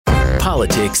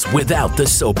politics without the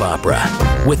soap opera,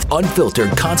 with unfiltered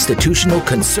constitutional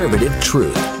conservative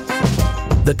truth.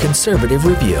 The Conservative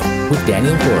Review with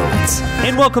Daniel Horowitz.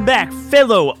 And welcome back,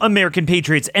 fellow American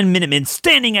patriots and Minutemen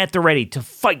standing at the ready to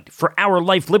fight for our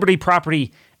life, liberty,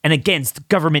 property, and against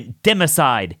government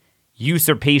democide,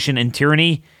 usurpation, and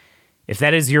tyranny. If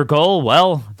that is your goal,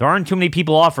 well, there aren't too many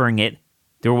people offering it.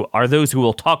 There are those who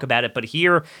will talk about it, but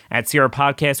here at Sierra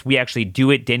Podcast, we actually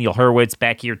do it. Daniel Horowitz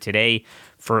back here today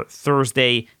for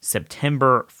Thursday,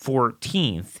 September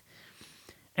 14th.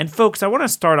 And folks, I want to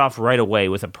start off right away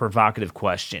with a provocative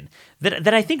question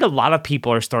that I think a lot of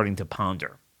people are starting to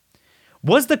ponder.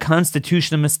 Was the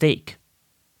Constitution a mistake?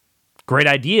 Great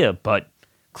idea, but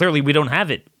clearly we don't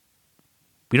have it.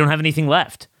 We don't have anything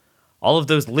left. All of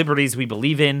those liberties we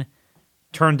believe in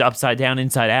turned upside down,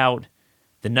 inside out.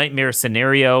 The nightmare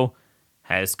scenario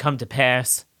has come to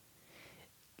pass.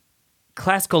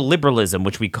 Classical liberalism,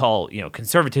 which we call,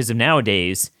 conservatism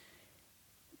nowadays,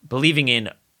 believing in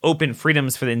open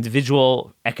freedoms for the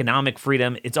individual, economic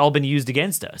freedom, it's all been used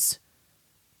against us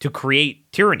to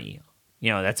create tyranny.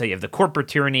 That's how you have the corporate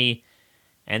tyranny,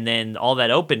 and then all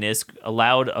that openness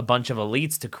allowed a bunch of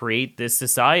elites to create this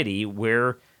society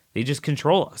where they just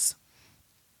control us.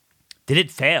 Did it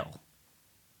fail?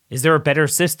 Is there a better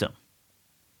system?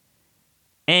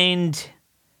 And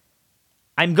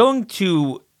I'm going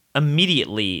to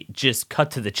immediately just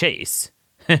cut to the chase,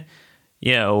 end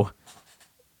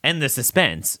the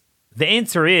suspense. The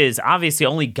answer is, obviously,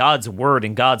 only God's word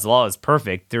and God's law is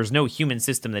perfect. There's no human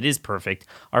system that is perfect.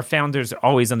 Our founders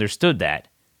always understood that.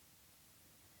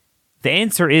 The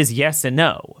answer is yes and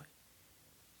no.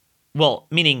 Well,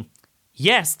 meaning,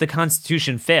 yes, the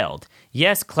Constitution failed.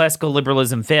 Yes, classical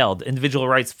liberalism failed. Individual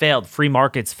rights failed. Free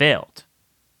markets failed.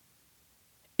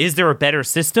 Is there a better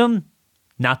system?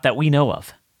 Not that we know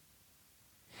of.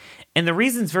 And the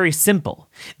reason's very simple.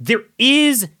 There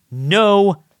is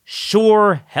no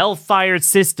sure hellfire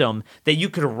system that you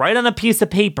could write on a piece of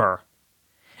paper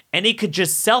and it could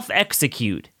just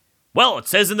self-execute. Well, it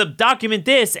says in the document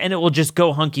this, and it will just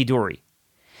go hunky-dory.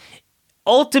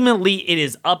 Ultimately, it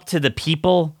is up to the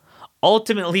people.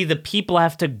 Ultimately, the people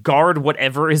have to guard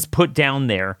whatever is put down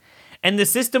there. And the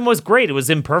system was great. It was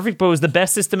imperfect, but it was the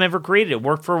best system ever created. It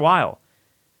worked for a while.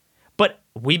 But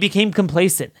we became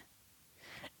complacent.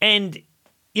 And,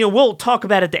 we'll talk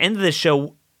about at the end of the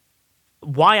show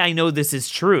why I know this is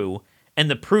true. And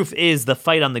the proof is the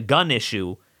fight on the gun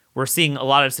issue. We're seeing a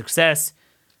lot of success.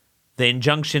 The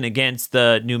injunction against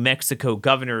the New Mexico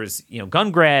governor's, gun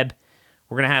grab.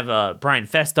 We're going to have Bryan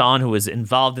Festa on, who was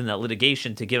involved in that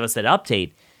litigation, to give us that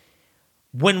update.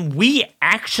 When we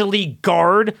actually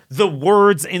guard the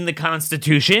words in the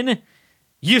Constitution,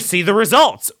 you see the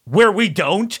results. Where we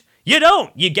don't, you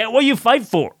don't. You get what you fight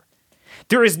for.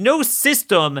 There is no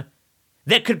system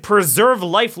that could preserve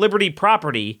life, liberty,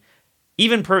 property,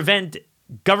 even prevent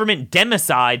government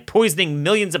democide, poisoning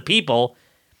millions of people,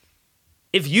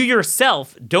 if you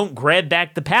yourself don't grab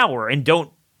back the power and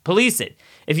don't police it.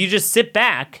 If you just sit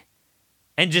back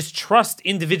and just trust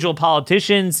individual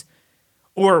politicians,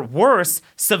 or worse,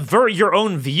 subvert your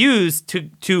own views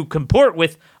to comport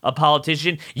with a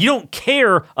politician, you don't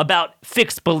care about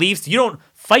fixed beliefs, you don't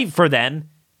fight for them,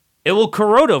 it will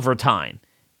corrode over time.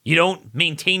 You don't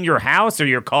maintain your house or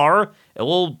your car, it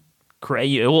will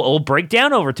break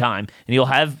down over time, and you'll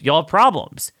have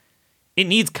problems. It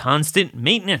needs constant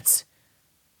maintenance.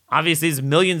 Obviously, there's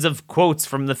millions of quotes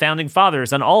from the founding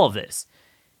fathers on all of this.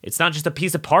 It's not just a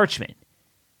piece of parchment.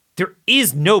 There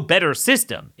is no better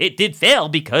system. It did fail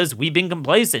because we've been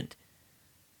complacent.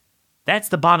 That's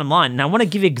the bottom line. And I want to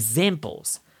give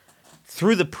examples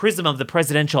through the prism of the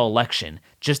presidential election,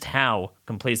 just how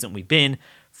complacent we've been.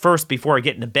 First, before I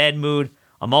get in a bad mood,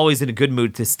 I'm always in a good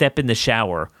mood to step in the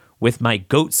shower with my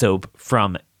goat soap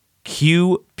from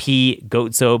QP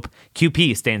Goat Soap.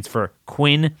 QP stands for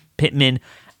Quinn Pittman,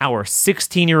 our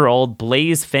 16-year-old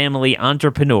Blaze family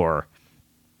entrepreneur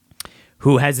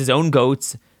who has his own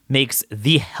goats, makes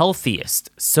the healthiest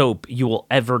soap you will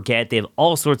ever get. They have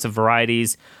all sorts of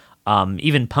varieties,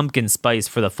 even pumpkin spice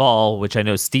for the fall, which I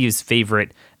know Steve's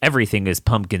favorite. Everything is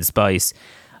pumpkin spice.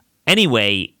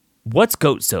 Anyway, what's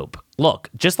goat soap? Look,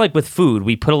 just like with food,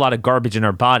 we put a lot of garbage in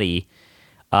our body.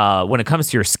 When it comes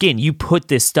to your skin, you put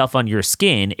this stuff on your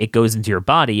skin, it goes into your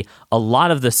body. A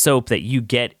lot of the soap that you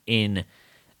get in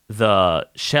the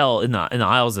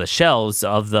aisles of the shelves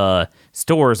of the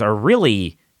stores are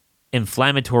really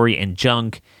inflammatory and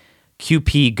junk.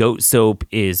 QP goat soap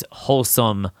is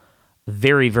wholesome,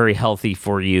 very, very healthy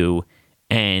for you,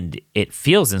 and it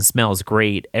feels and smells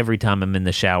great every time I'm in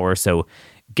the shower. So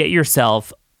get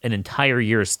yourself an entire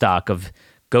year's stock of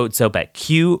goat soap at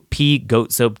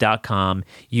qpgoatsoap.com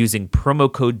using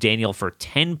promo code Daniel for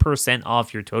 10%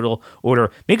 off your total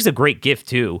order. Makes a great gift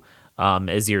too,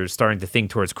 as you're starting to think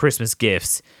towards Christmas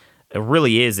gifts. It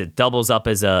really is. It doubles up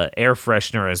as a air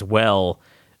freshener as well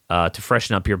to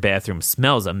freshen up your bathroom.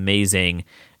 Smells amazing,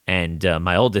 and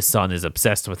my oldest son is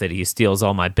obsessed with it. He steals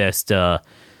all my best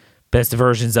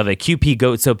versions of it.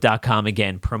 qpgoatsoap.com,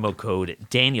 again, promo code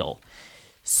Daniel.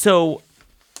 So,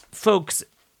 folks,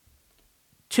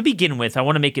 to begin with, I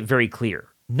want to make it very clear.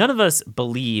 None of us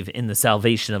believe in the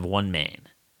salvation of one man.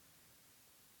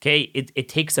 Okay? It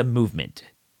takes a movement.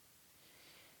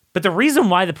 But the reason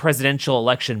why the presidential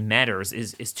election matters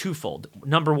is twofold.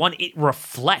 Number one, it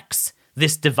reflects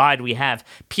this divide we have.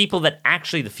 People that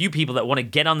actually, the few people that want to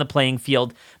get on the playing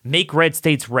field, make red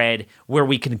states red, where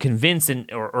we can convince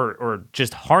or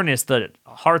just harness the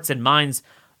hearts and minds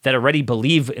that already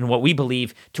believe in what we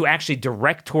believe to actually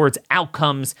direct towards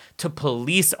outcomes, to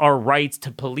police our rights,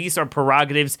 to police our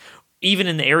prerogatives, even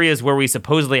in the areas where we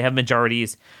supposedly have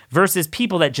majorities, versus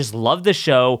people that just love the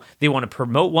show. They want to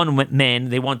promote one man.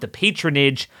 They want the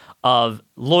patronage of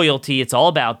loyalty. It's all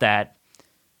about that.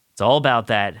 It's all about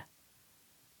that.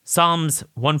 Psalms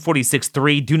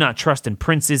 146:3, do not trust in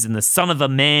princes, in the son of a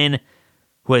man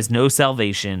who has no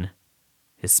salvation.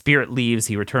 His spirit leaves,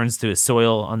 he returns to his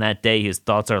soil. On that day, his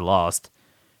thoughts are lost.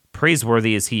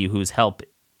 Praiseworthy is he whose help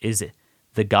is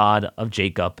the God of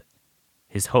Jacob.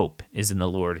 His hope is in the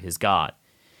Lord, his God.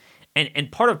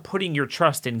 And part of putting your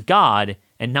trust in God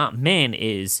and not man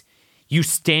is you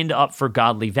stand up for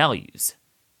godly values.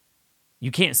 You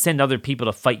can't send other people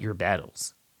to fight your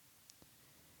battles.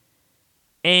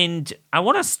 And I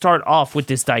want to start off with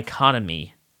this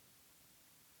dichotomy.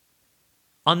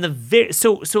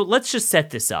 So let's just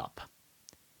set this up.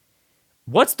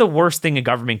 What's the worst thing a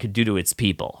government could do to its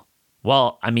people?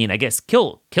 Well, I mean, I guess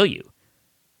kill you.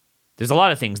 There's a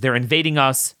lot of things. They're invading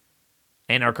us,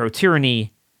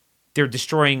 anarcho-tyranny. They're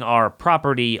destroying our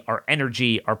property, our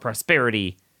energy, our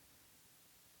prosperity.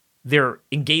 They're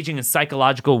engaging in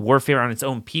psychological warfare on its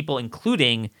own people,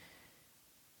 including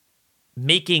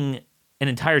making an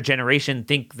entire generation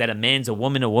think that a man's a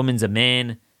woman, a woman's a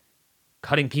man,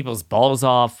 cutting people's balls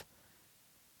off.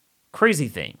 Crazy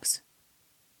things.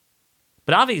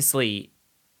 But obviously,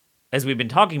 as we've been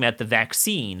talking about, the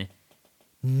vaccine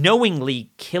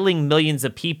knowingly killing millions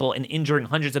of people and injuring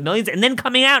hundreds of millions, and then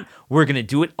coming out, we're going to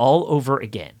do it all over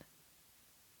again.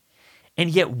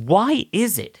 And yet, why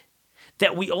is it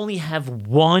that we only have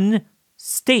one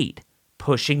state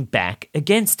pushing back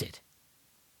against it?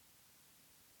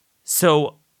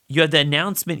 So, you had the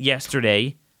announcement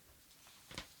yesterday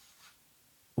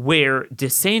where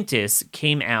DeSantis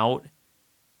came out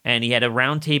and he had a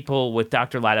roundtable with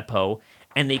Dr. Ladapo,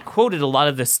 and they quoted a lot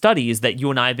of the studies that you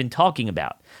and I have been talking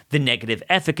about. The negative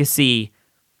efficacy,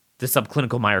 the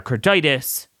subclinical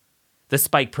myocarditis, the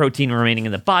spike protein remaining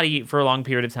in the body for a long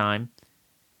period of time.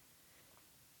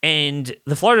 And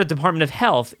the Florida Department of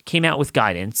Health came out with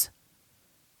guidance.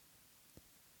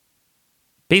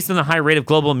 Based on the high rate of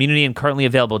global immunity and currently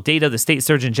available data, the state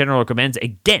surgeon general recommends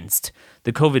against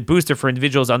the COVID booster for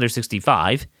individuals under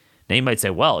 65. Now you might say,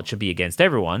 well, it should be against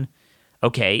everyone.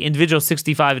 Okay, individuals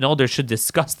 65 and older should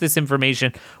discuss this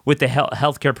information with the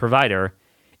healthcare provider,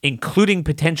 including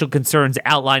potential concerns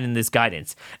outlined in this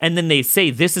guidance. And then they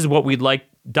say, this is what we'd like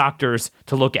doctors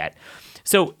to look at.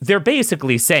 So they're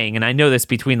basically saying, and I know this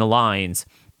between the lines,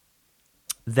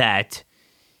 that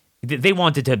they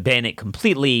wanted to ban it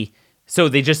completely. So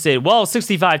they just said, well,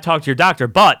 65, talk to your doctor.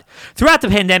 But throughout the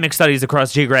pandemic, studies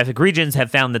across geographic regions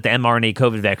have found that the mRNA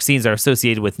COVID vaccines are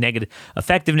associated with negative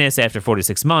effectiveness after 4 to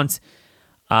 6 months.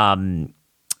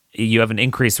 You have an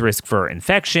increased risk for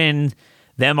infection.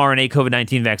 The mRNA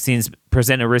COVID-19 vaccines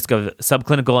present a risk of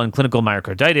subclinical and clinical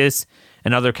myocarditis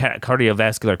and other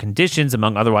cardiovascular conditions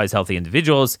among otherwise healthy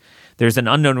individuals. There's an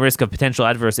unknown risk of potential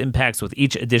adverse impacts with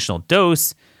each additional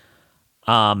dose.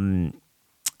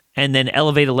 And then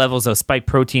elevated levels of spike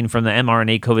protein from the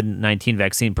mRNA COVID-19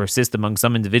 vaccine persist among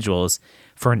some individuals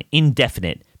for an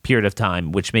indefinite period of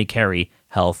time, which may carry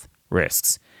health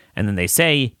risks. And then they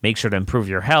say, make sure to improve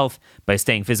your health by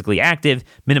staying physically active,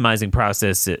 minimizing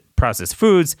processed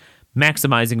foods,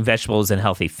 maximizing vegetables and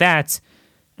healthy fats,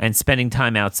 and spending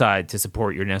time outside to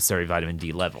support your necessary vitamin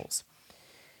D levels.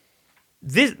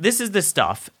 This is the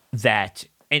stuff that,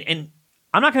 and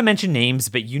I'm not going to mention names,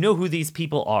 but you know who these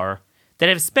people are, that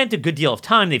have spent a good deal of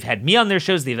time. They've had me on their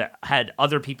shows. They've had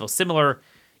other people similar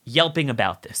yelping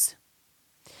about this.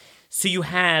 So you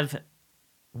have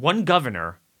one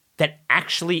governor that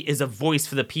actually is a voice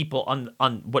for the people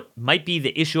on what might be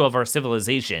the issue of our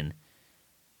civilization,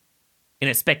 in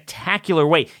a spectacular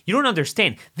way. You don't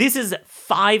understand. This is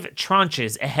 5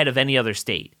 tranches ahead of any other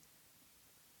state.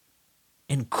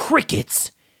 And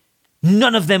crickets,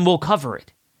 none of them will cover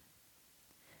it.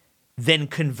 Then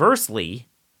conversely,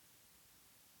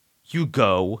 you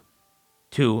go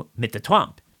to Mitt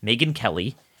Trump. Megyn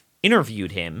Kelly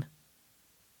interviewed him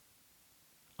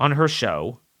on her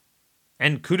show,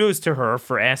 and kudos to her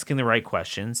for asking the right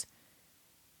questions.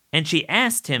 And she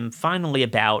asked him finally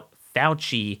about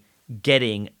Fauci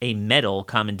getting a medal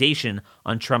commendation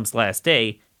on Trump's last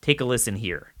day. Take a listen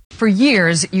here. For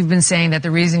years, you've been saying that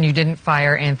the reason you didn't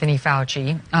fire Anthony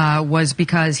Fauci was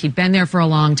because he'd been there for a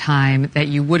long time, that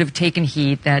you would have taken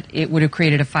heat, that it would have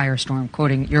created a firestorm,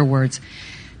 quoting your words.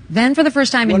 Then for the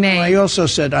first time in May... I also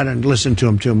said I didn't listen to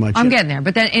him too much. I'm getting there.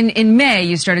 But then in May,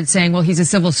 you started saying, well, he's a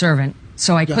civil servant,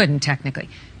 so I couldn't technically.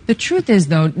 The truth is,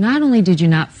 though, not only did you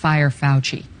not fire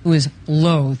Fauci, who is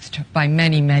loathed by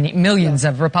many, millions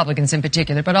of Republicans in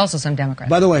particular, but also some Democrats.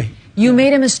 By the way... You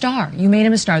made him a star. You made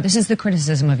him a star. This is the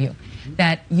criticism of you,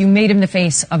 that you made him the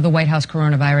face of the White House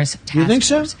coronavirus task You think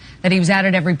force, so? that he was out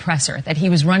at every presser, that he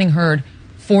was running herd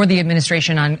for the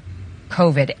administration on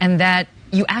COVID, and that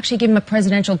you actually gave him a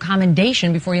presidential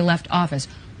commendation before you left office.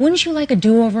 Wouldn't you like a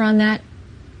do-over on that?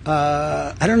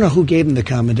 I don't know who gave him the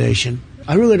commendation.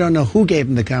 I really don't know who gave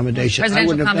him the commendation.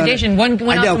 Presidential commendation. One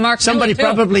went out to Mark Somebody Miller,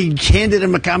 too. probably handed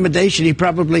him a commendation.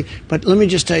 But let me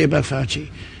just tell you about Fauci.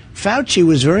 Fauci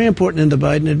was very important in the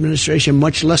Biden administration,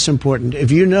 much less important. If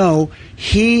you know,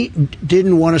 he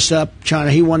didn't want to stop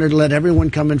China. He wanted to let everyone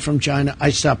come in from China.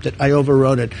 I stopped it. I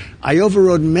overrode it. I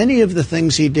overrode many of the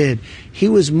things he did. He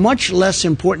was much less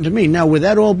important to me. Now, with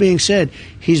that all being said,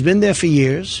 he's been there for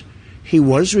years. He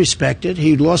was respected.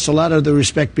 He lost a lot of the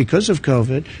respect because of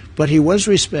COVID, but he was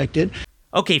respected.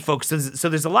 Okay, folks, so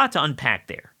there's a lot to unpack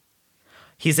there.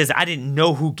 He says, I didn't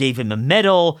know who gave him a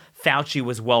medal. Fauci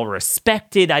was well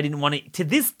respected. I didn't want to. To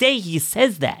this day, he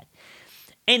says that.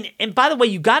 And by the way,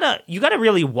 you gotta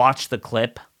really watch the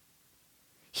clip.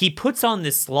 He puts on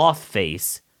this sloth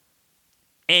face,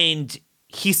 and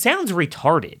he sounds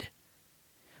retarded.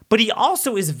 But he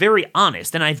also is very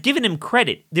honest, and I've given him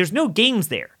credit. There's no games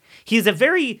there. He's a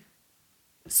very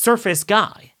surface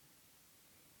guy.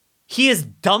 He is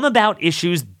dumb about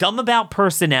issues, dumb about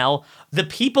personnel. The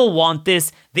people want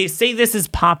this. They say this is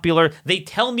popular. They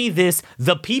tell me this.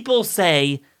 The people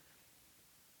say,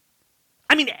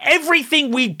 I mean,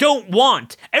 everything we don't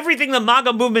want, everything the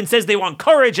MAGA movement says they want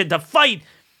courage and to fight,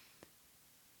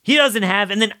 he doesn't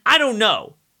have. And then I don't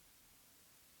know.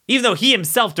 Even though he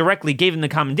himself directly gave him the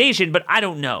commendation, but I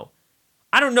don't know.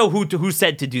 I don't know who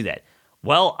said to do that.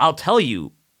 Well, I'll tell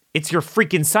you, it's your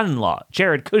freaking son-in-law,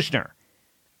 Jared Kushner.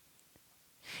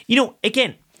 You know,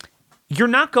 again, you're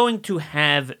not going to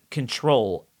have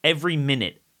control every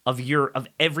minute of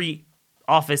every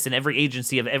office and every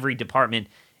agency of every department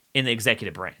in the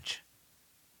executive branch.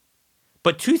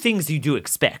 But 2 things you do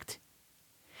expect.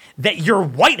 That your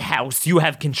White House you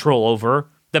have control over,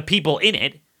 the people in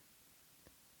it,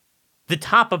 the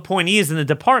top appointees in the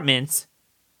departments,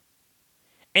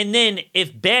 and then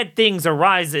if bad things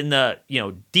arise in the,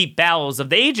 deep bowels of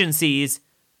the agencies,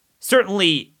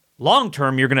 certainly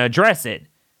long-term you're going to address it,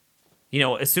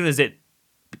 as soon as it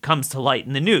comes to light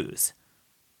in the news.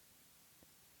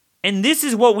 And this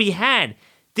is what we had.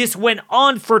 This went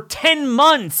on for 10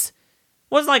 months. It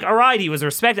wasn't like, all right, he was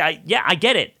respected. I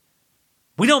get it.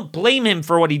 We don't blame him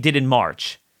for what he did in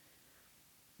March.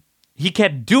 He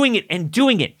kept doing it and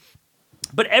doing it.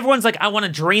 But everyone's like, I want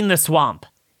to drain the swamp.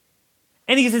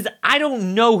 And he says, I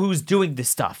don't know who's doing this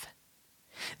stuff.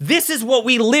 This is what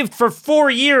we lived for 4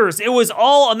 years. It was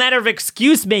all a matter of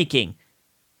excuse making.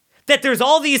 That there's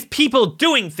all these people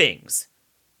doing things.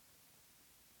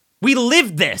 We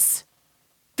lived this.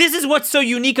 This is what's so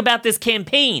unique about this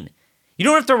campaign. You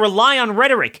don't have to rely on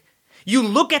rhetoric. You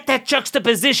look at that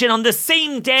juxtaposition on the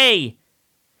same day.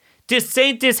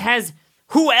 DeSantis has,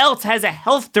 who else has a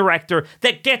health director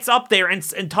that gets up there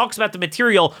and talks about the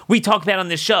material we talk about on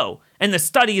this show and the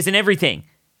studies and everything?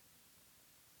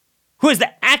 Who has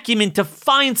the acumen to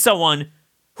find someone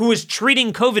who was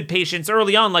treating COVID patients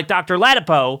early on like Dr.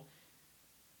 Latipo,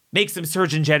 makes him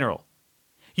Surgeon General.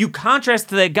 You contrast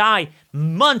to the guy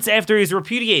months after he's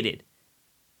repudiated.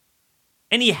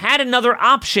 And he had another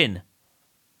option.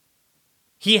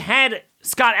 He had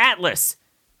Scott Atlas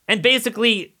and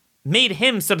basically made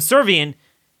him subservient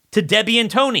to Debbie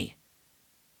and Tony.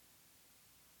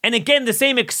 And again, the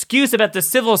same excuse about the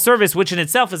civil service, which in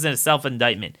itself is a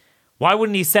self-indictment. Why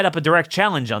wouldn't he set up a direct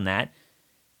challenge on that?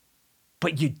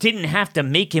 But you didn't have to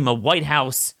make him a White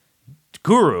House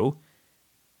guru.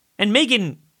 And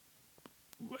Megyn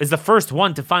is the first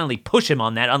one to finally push him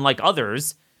on that, unlike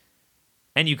others.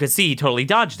 And you could see he totally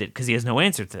dodged it because he has no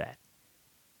answer to that.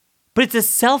 But it's a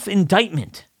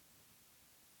self-indictment.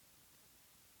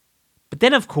 But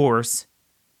then, of course,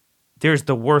 there's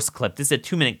the worst clip. This is a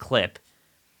 2-minute clip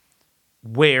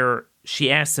where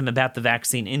she asks him about the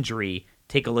vaccine injury.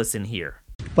 Take a listen here.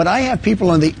 But I have people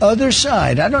on the other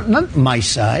side, not my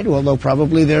side, although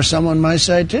probably there's some on my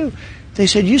side too. They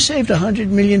said, you saved 100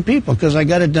 million people because I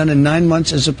got it done in 9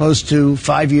 months as opposed to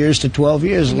 5 years to 12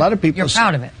 years. A lot of people... You're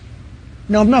proud of it.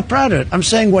 No, I'm not proud of it. I'm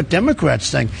saying what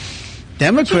Democrats think.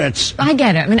 Democrats... I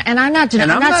get it. I mean, and I'm not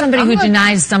somebody who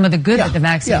denies some of the good that the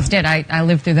vaccines did. I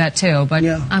lived through that too. But,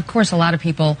 of course, a lot of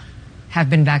people have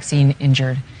been vaccine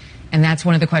injured. And that's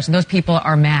one of the questions. Those people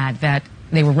are mad that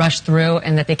they were rushed through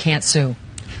and that they can't sue.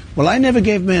 Well, I never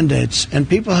gave mandates, and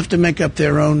people have to make up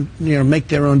their own, make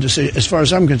their own decision. As far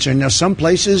as I'm concerned, now some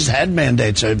places had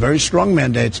mandates, very strong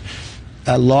mandates,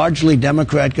 largely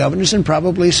Democrat governors and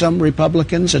probably some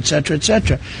Republicans, et cetera, et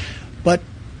cetera. But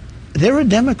there are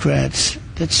Democrats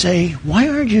that say, why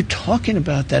aren't you talking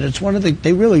about that? It's one of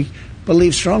they really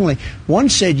believe strongly. One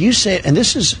said, and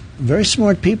this is very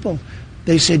smart people,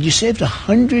 they said, you saved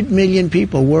 100 million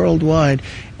people worldwide.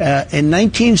 In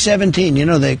 1917,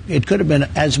 it could have been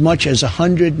as much as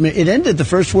 100 million. It ended the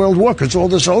First World War because all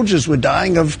the soldiers were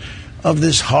dying of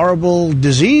this horrible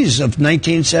disease of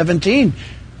 1917.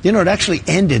 It actually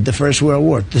ended the First World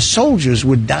War. The soldiers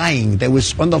were dying. They were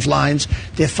on the lines.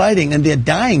 They're fighting, and they're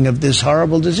dying of this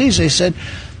horrible disease. They said,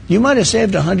 you might have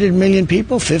saved 100 million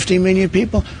people, 50 million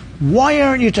people. Why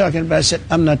aren't you talking about it? I said,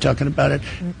 I'm not talking about it.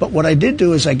 But what I did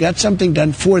do is I got something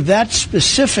done for that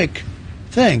specific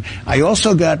thing. I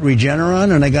also got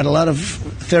Regeneron, and I got a lot of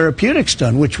therapeutics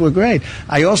done, which were great.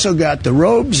 I also got the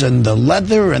robes and the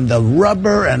leather and the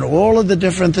rubber and all of the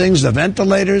different things, the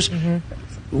ventilators. Mm-hmm.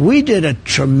 We did a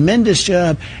tremendous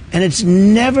job, and it's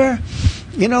never...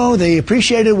 they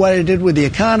appreciated what I did with the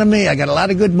economy. I got a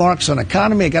lot of good marks on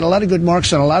economy. I got a lot of good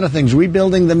marks on a lot of things.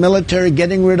 Rebuilding the military,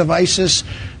 getting rid of ISIS,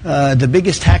 the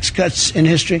biggest tax cuts in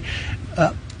history.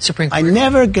 Supreme Court. I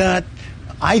never got,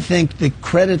 I think, the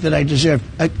credit that I deserve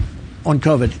on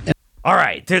COVID. All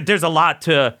right, there's a lot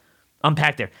to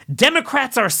unpack there.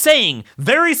 Democrats are saying,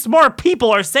 very smart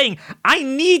people are saying, I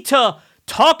need to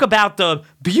talk about the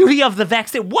beauty of the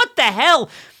vaccine. What the hell?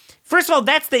 First of all,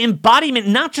 that's the embodiment,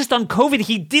 not just on COVID.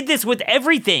 He did this with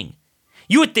everything.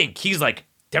 You would think he's like,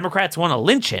 Democrats want to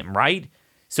lynch him, right?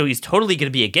 So he's totally going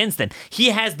to be against them.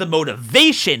 He has the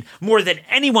motivation more than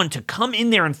anyone to come in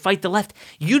there and fight the left.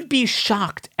 You'd be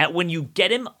shocked at when you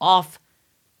get him off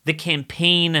the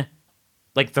campaign,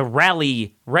 like the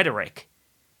rally rhetoric,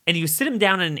 and you sit him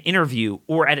down in an interview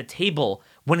or at a table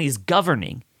when he's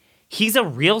governing. He's a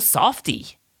real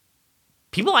softy.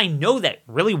 People I know that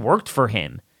really worked for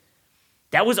him,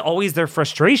 that was always their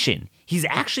frustration. He's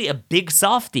actually a big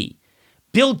softy.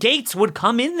 Bill Gates would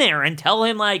come in there and tell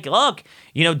him, like, look,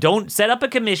 don't set up a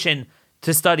commission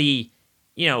to study,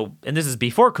 and this is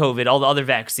before COVID, all the other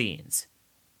vaccines.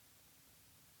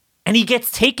 And he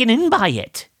gets taken in by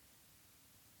it.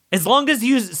 As long as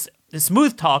you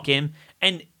smooth talk him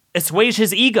and assuage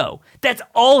his ego, that's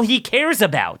all he cares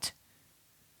about.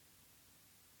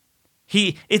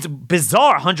 It's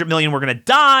bizarre. 100 million were going to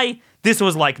die. This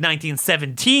was like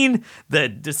 1917,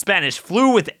 the Spanish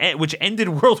flu, which ended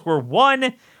World War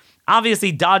I.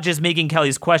 Obviously, dodges making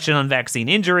Kelly's question on vaccine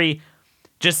injury.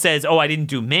 Just says, I didn't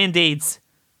do mandates.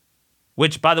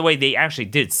 Which, by the way, they actually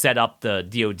did set up the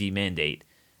DOD mandate.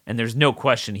 And there's no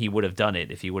question he would have done it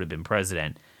if he would have been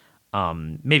president.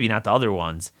 Maybe not the other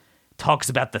ones. Talks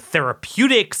about the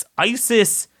therapeutics,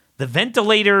 ISIS, the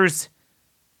ventilators.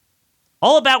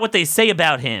 All about what they say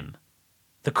about him.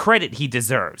 The credit he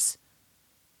deserves.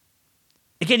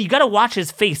 Again, you got to watch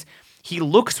his face. He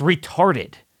looks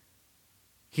retarded.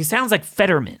 He sounds like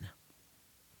Fetterman.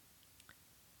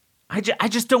 I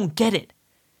just don't get it.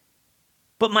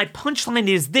 But my punchline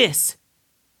is this.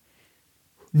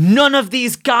 None of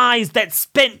these guys that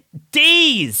spent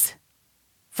days,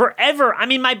 forever. I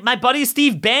mean, my buddy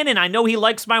Steve Bannon, I know he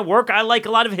likes my work. I like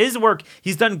a lot of his work.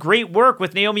 He's done great work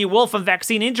with Naomi Wolf on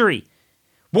vaccine injury.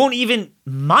 Won't even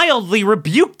mildly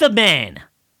rebuke the man.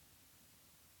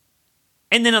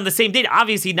 And then on the same day,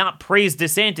 obviously not praise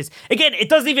DeSantis. Again, it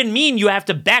doesn't even mean you have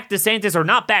to back DeSantis or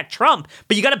not back Trump,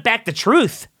 but you got to back the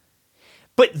truth.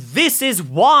 But this is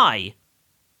why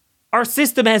our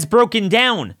system has broken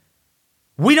down.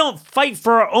 We don't fight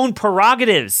for our own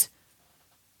prerogatives.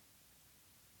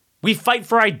 We fight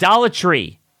for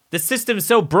idolatry. The system's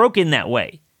so broken that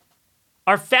way.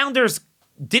 Our founders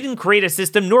didn't create a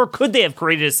system, nor could they have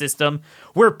created a system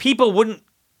where people wouldn't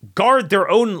guard their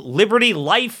own liberty,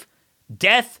 life,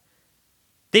 death.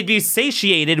 They'd be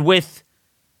satiated with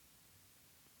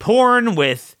porn,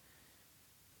 with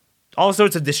all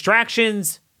sorts of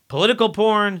distractions, political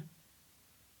porn.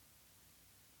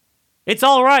 It's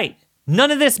all right.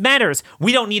 None of this matters.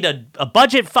 We don't need a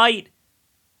budget fight.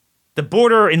 The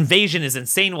border invasion is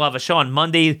insane. We'll have a show on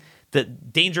Monday. The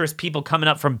dangerous people coming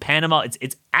up from Panama.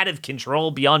 It's out of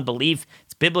control beyond belief.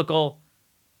 It's biblical.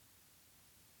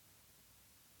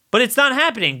 But it's not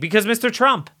happening because Mr.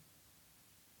 Trump.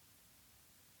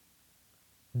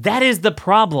 That is the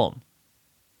problem.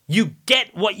 You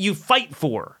get what you fight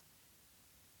for.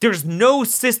 There's no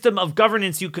system of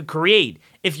governance you could create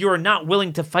if you are not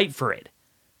willing to fight for it.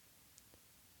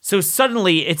 So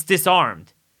suddenly it's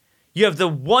disarmed. You have the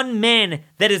one man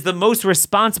that is the most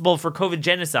responsible for COVID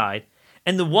genocide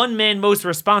and the one man most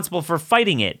responsible for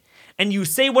fighting it. And you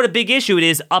say what a big issue it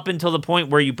is up until the point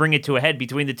where you bring it to a head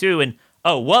between the two and,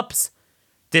 oh, whoops.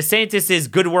 DeSantis'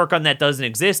 good work on that doesn't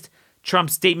exist.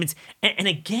 Trump's statements. And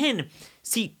again,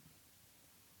 see,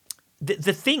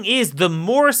 the thing is, the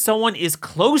more someone is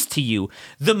close to you,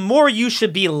 the more you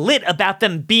should be lit about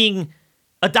them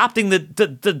adopting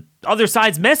the other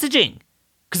side's messaging.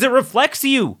 Because it reflects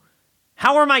you.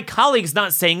 How are my colleagues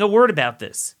not saying a word about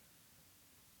this?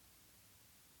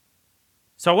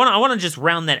 So I want to just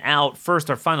round that out.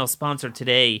 First, our final sponsor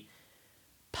today,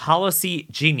 Policy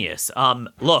Genius.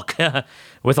 Look,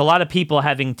 with a lot of people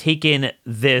having taken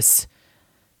this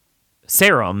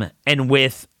serum and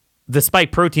with the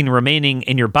spike protein remaining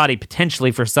in your body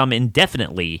potentially for some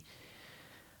indefinitely,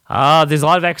 there's a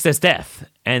lot of excess death,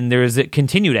 and there's a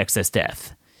continued excess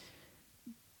death.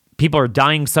 People are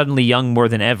dying suddenly young more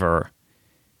than ever,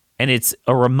 and it's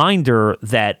a reminder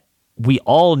that we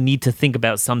all need to think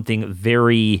about something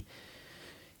very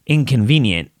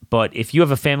inconvenient. But if you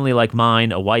have a family like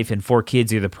mine, a wife and 4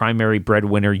 kids, you're the primary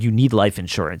breadwinner, you need life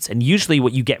insurance. And usually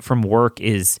what you get from work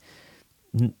is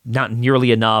not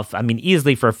nearly enough. I mean,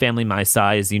 easily for a family my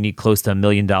size, you need close to $1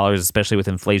 million, especially with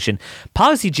inflation.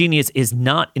 Policy Genius is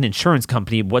not an insurance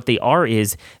company. What they are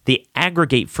is they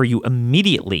aggregate for you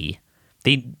immediately.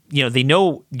 They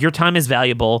know your time is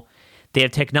valuable. They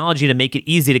have technology to make it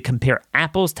easy to compare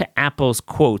apples to apples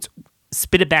quotes,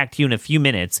 spit it back to you in a few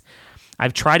minutes.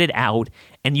 I've tried it out,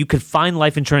 and you could find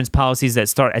life insurance policies that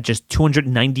start at just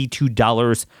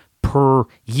 $292 per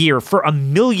year for $1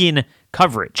 million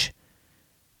coverage.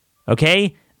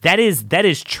 Okay? That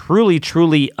is truly,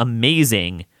 truly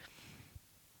amazing.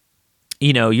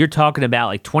 You know, you're talking about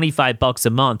like $25 a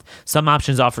month. Some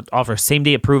options offer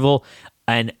same-day approval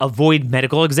and avoid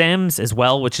medical exams as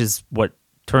well, which is what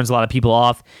turns a lot of people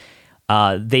off.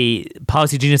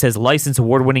 Policy Genius has licensed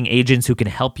award-winning agents who can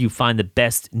help you find the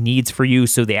best needs for you.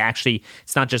 So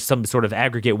it's not just some sort of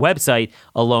aggregate website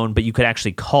alone, but you could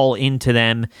actually call into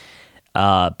them.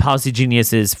 Policy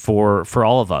Genius is for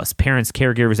all of us, parents,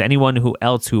 caregivers, anyone who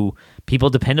people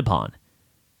depend upon.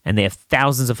 And they have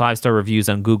thousands of 5-star reviews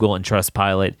on Google and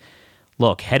Trustpilot.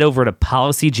 Look, head over to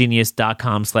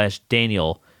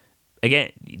policygenius.com/Daniel.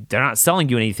 Again, they're not selling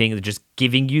you anything. They're just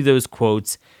giving you those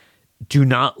quotes. Do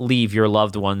not leave your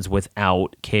loved ones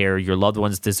without care. Your loved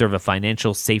ones deserve a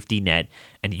financial safety net,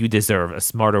 and you deserve a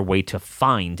smarter way to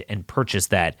find and purchase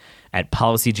that at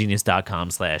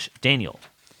policygenius.com/Daniel.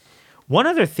 One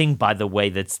other thing, by the way,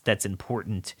 that's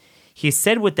important. He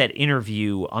said on that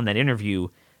interview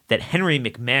that Henry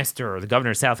McMaster, the governor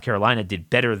of South Carolina,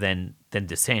 did better than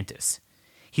DeSantis.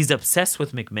 He's obsessed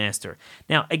with McMaster.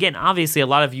 Now, again, obviously, a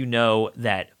lot of you know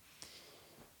that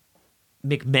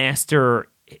McMaster,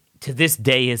 to this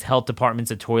day, has held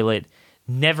departments a toilet,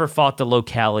 never fought the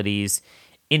localities.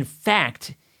 In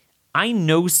fact, I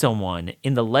know someone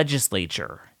in the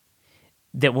legislature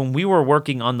that when we were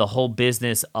working on the whole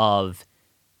business of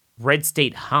red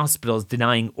state hospitals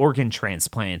denying organ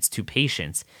transplants to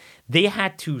patients, they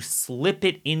had to slip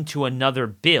it into another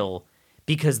bill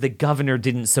because the governor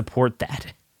didn't support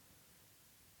that.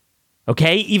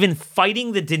 Okay? Even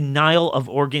fighting the denial of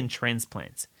organ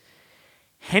transplants.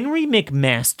 Henry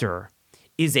McMaster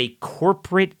is a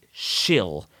corporate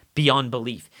shill beyond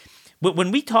belief.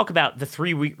 When we talk about the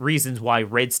 3 reasons why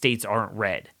red states aren't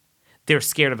red, they're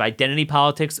scared of identity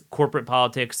politics, corporate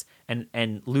politics,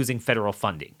 and losing federal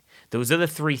funding. Those are the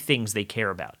 3 things they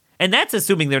care about. And that's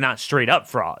assuming they're not straight up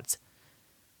frauds.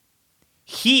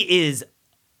 He is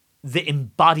the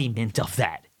embodiment of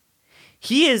that.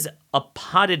 He is a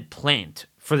potted plant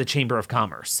for the Chamber of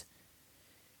Commerce.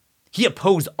 He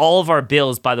opposed all of our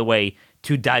bills, by the way,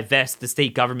 to divest the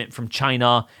state government from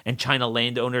China and China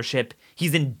land ownership.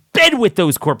 He's in bed with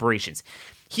those corporations.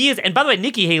 He is, and by the way,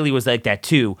 Nikki Haley was like that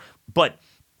too, but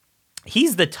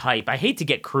he's the type, I hate to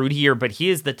get crude here, but he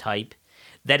is the type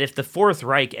that if the Fourth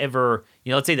Reich ever,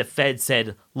 let's say the Fed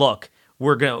said, look,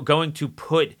 we're going to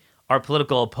put our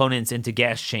political opponents into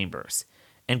gas chambers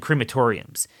and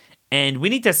crematoriums, and we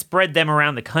need to spread them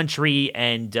around the country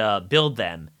and build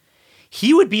them,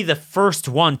 he would be the first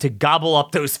one to gobble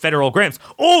up those federal grants.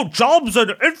 Oh, jobs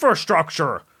and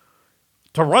infrastructure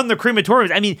to run the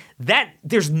crematoriums. I mean, that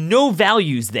there's no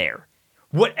values there.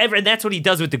 Whatever, and that's what he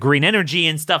does with the green energy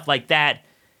and stuff like that.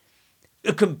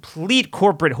 A complete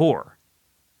corporate whore.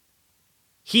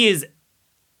 He is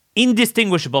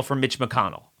indistinguishable from Mitch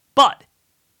McConnell, but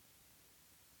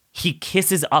he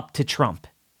kisses up to Trump.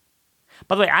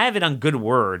 By the way, I have it on good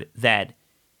word that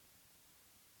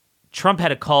Trump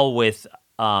had a call with,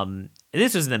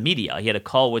 this was in the media, he had a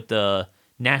call with the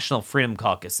National Freedom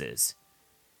Caucuses.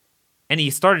 And he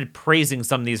started praising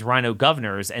some of these rhino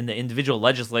governors, and the individual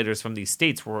legislators from these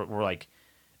states were like,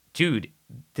 dude,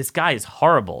 this guy is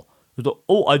horrible. Like,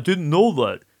 oh, I didn't know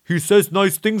that. He says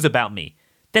nice things about me.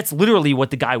 That's literally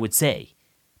what the guy would say.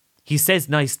 He says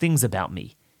nice things about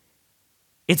me.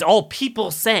 It's all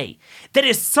people say. That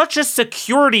is such a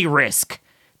security risk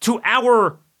to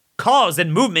our cause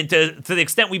and movement to the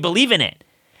extent we believe in it.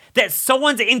 That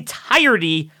someone's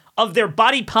entirety of their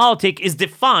body politic is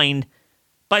defined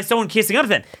by someone kissing up to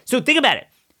them. So think about it.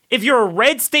 If you're a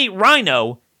red state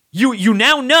rhino, you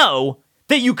now know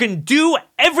that you can do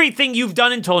everything you've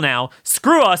done until now,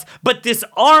 screw us, but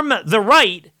disarm the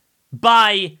right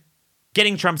by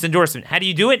getting Trump's endorsement. How do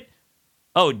you do it?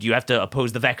 Oh, do you have to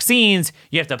oppose the vaccines?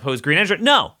 You have to oppose green energy?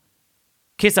 No.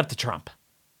 Kiss up to Trump.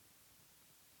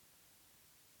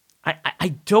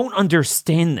 I don't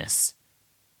understand this.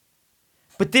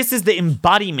 But this is the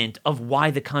embodiment of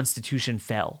why the Constitution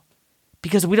fell.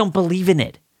 Because we don't believe in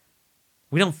it.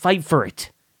 We don't fight for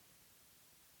it.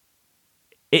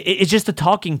 It's just a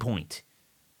talking point.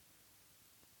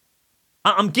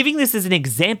 I'm giving this as an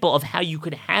example of how you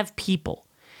could have people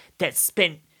that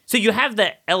spent... So you have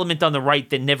the element on the right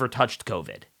that never touched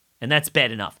COVID, and that's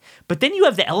bad enough. But then you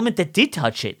have the element that did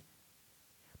touch it.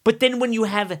 But then when you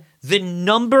have the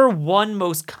number one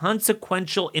most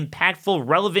consequential, impactful,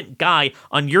 relevant guy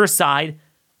on your side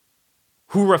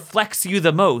who reflects you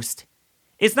the most,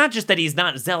 it's not just that he's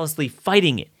not zealously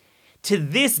fighting it. To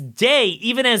this day,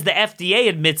 even as the FDA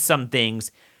admits some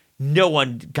things, no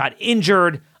one got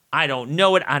injured. I don't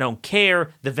know it. I don't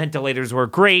care. The ventilators were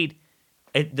great.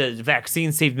 The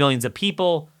vaccine saved millions of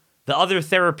people. The other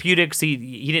therapeutics,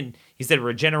 he said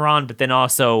Regeneron, but then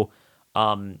also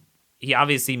he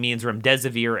obviously means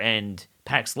remdesivir and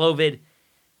Paxlovid.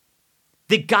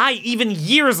 The guy, even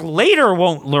years later,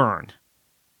 won't learn.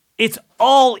 It's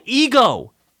all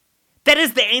ego. That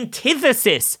is the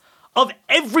antithesis of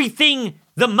everything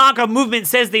the MAGA movement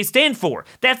says they stand for.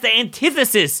 That's the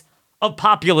antithesis of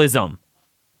populism.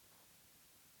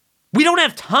 We don't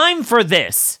have time for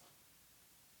this.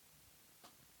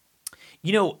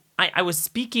 You know, I was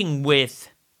speaking with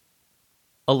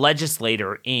a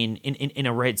legislator in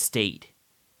a red state,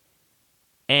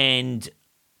 and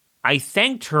I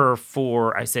thanked her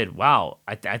for, I said, wow,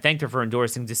 I thanked her for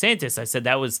endorsing DeSantis. I said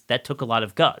that took a lot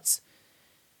of guts.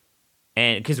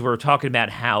 And because we were talking about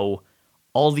how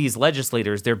all these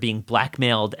legislators, they're being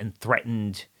blackmailed and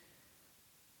threatened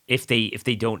if they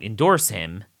don't endorse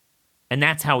him. And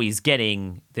that's how he's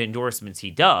getting the endorsements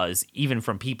he does, even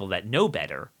from people that know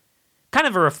better. Kind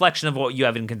of a reflection of what you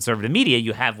have in conservative media,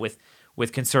 you have with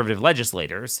conservative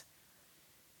legislators.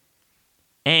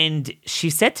 And she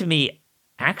said to me,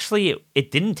 actually,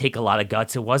 it didn't take a lot of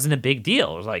guts. It wasn't a big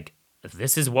deal. It was like, if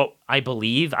this is what I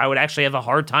believe, I would actually have a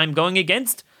hard time going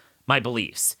against my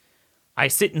beliefs. I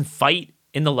sit and fight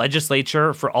in the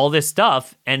legislature for all this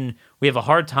stuff, and we have a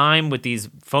hard time with these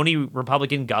phony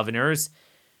Republican governors.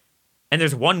 And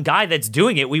there's one guy that's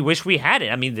doing it. We wish we had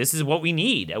it. I mean, this is what we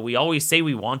need. We always say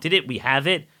we wanted it. We have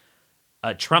it.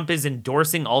 Trump is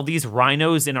endorsing all these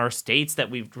rhinos in our states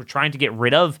that we're trying to get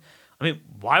rid of. I mean,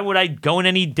 why would I go in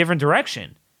any different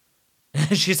direction?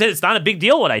 She said, it's not a big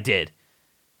deal what I did.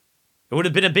 It would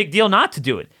have been a big deal not to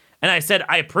do it. And I said,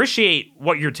 I appreciate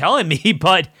what you're telling me,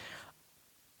 but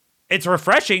it's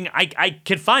refreshing. I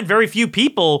can find very few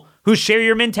people who share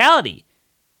your mentality.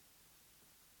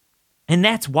 And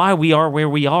that's why we are where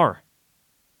we are.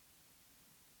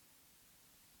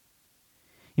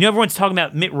 You know, everyone's talking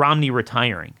about Mitt Romney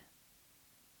retiring.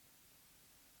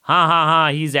 Ha ha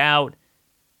ha, he's out.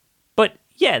 But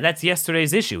yeah, that's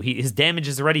yesterday's issue. His damage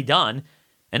is already done,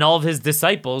 and all of his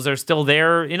disciples are still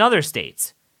there in other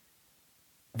states.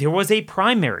 There was a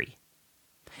primary.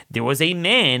 There was a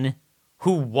man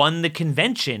who won the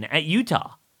convention at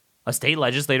Utah. A state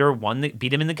legislator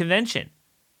beat him in the convention.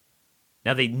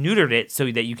 Now they neutered it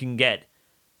so that you can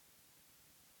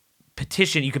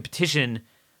petition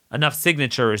enough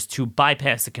signatures to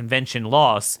bypass the convention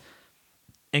loss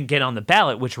and get on the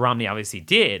ballot, which Romney obviously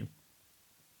did.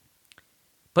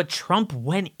 But Trump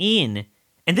went in,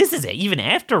 and this is even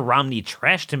after Romney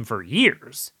trashed him for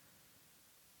years,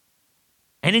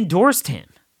 and endorsed him.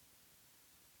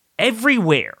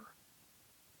 Everywhere.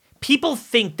 People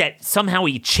think that somehow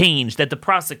he changed, that the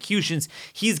prosecutions,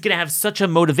 he's going to have such a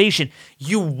motivation.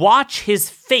 You watch his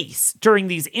face during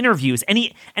these interviews, and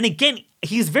again,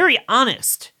 he's very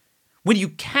honest. When you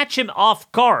catch him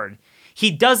off guard,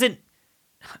 he doesn't,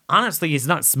 honestly, he's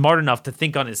not smart enough to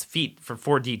think on his feet for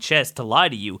 4D chess to lie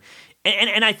to you.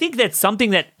 And I think that's something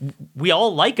that we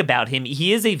all like about him.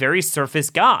 He is a very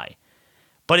surface guy,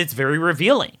 but it's very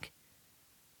revealing.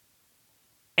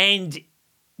 And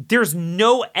there's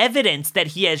no evidence that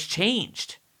he has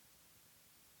changed.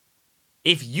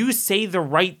 If you say the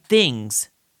right things,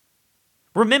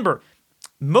 remember,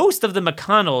 most of the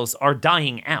McConnells are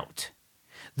dying out.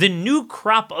 The new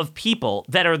crop of people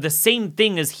that are the same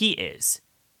thing as he is,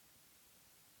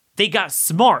 they got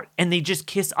smart and they just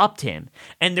kiss up to him.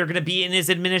 And they're going to be in his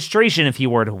administration if he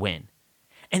were to win.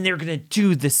 And they're going to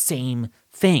do the same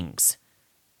things.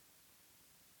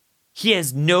 He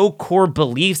has no core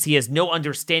beliefs. He has no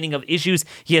understanding of issues.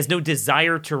 He has no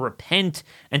desire to repent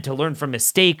and to learn from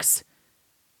mistakes.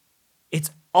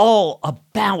 It's all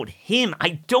about him.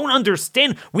 I don't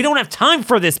understand. We don't have time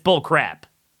for this bullcrap.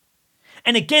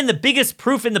 And again, the biggest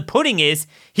proof in the pudding is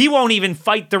he won't even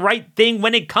fight the right thing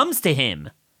when it comes to him.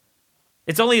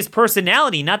 It's only his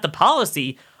personality, not the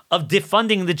policy of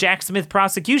defunding the Jack Smith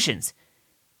prosecutions.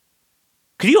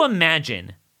 Could you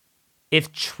imagine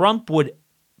if Trump would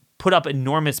put up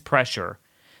enormous pressure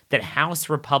that House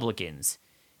Republicans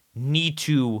need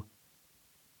to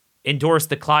endorse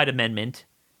the Clyde Amendment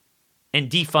and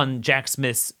defund Jack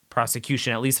Smith's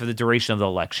prosecution, at least for the duration of the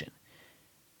election?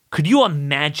 Could you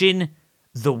imagine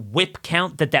the whip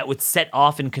count that would set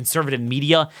off in conservative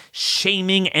media,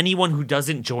 shaming anyone who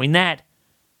doesn't join that?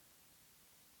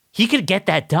 He could get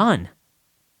that done.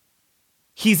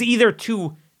 He's either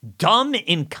too dumb,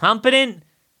 incompetent,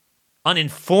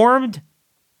 uninformed,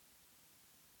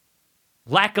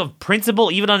 lack of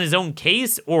principle even on his own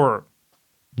case, or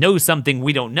knows something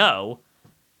we don't know,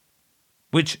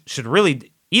 which should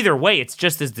really, either way, it's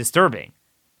just as disturbing.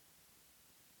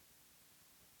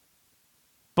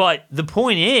 But the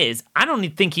point is, I don't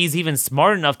think he's even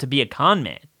smart enough to be a con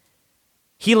man.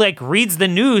 He reads the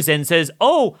news and says,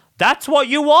 "Oh, that's what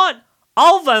you want?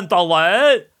 I'll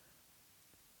ventilate."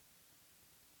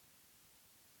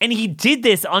 And he did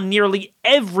this on nearly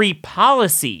every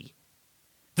policy.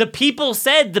 The people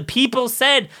said,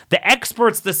 the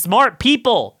experts, the smart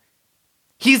people.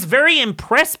 He's very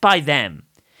impressed by them.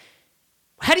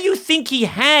 How do you think he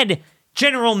had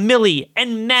General Milley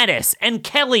and Mattis and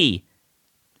Kelly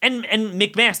and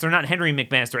McMaster, not Henry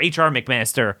McMaster, H.R.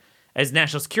 McMaster, as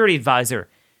National Security Advisor?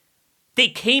 They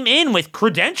came in with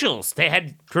credentials. They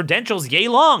had credentials yay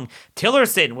long.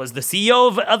 Tillerson was the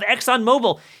CEO of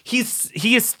ExxonMobil.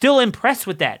 He is still impressed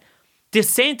with that.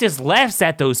 DeSantis laughs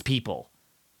at those people.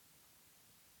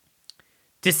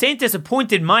 DeSantis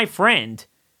appointed my friend,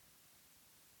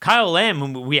 Kyle Lamb,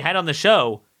 whom we had on the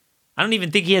show. I don't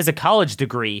even think he has a college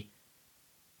degree,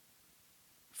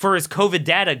 for his COVID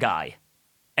data guy.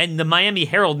 And the Miami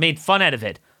Herald made fun out of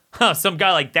it. Some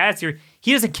guy like that,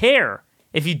 he doesn't care.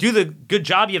 If you do the good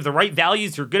job, you have the right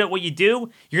values, you're good at what you do,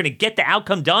 you're going to get the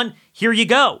outcome done, here you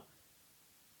go.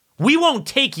 We won't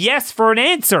take yes for an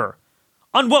answer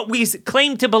on what we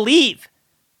claim to believe.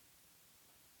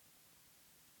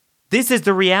 This is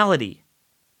the reality.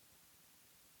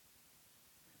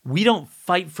 We don't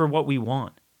fight for what we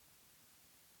want.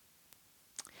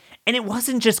 And it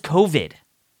wasn't just COVID.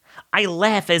 I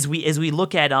laugh as we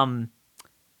look at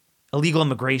illegal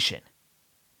immigration.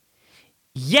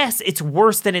 Yes, it's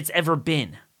worse than it's ever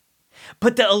been.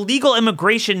 But the illegal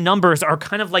immigration numbers are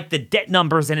kind of like the debt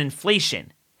numbers and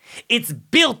inflation. It's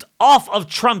built off of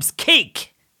Trump's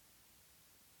cake.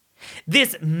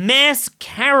 This mass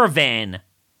caravan,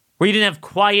 where you didn't have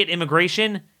quiet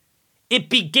immigration, it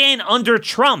began under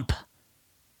Trump.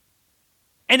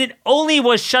 And it only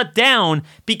was shut down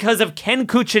because of Ken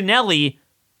Cuccinelli,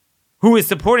 who is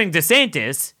supporting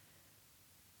DeSantis,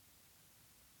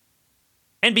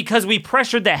 and because we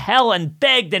pressured the hell and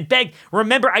begged and begged.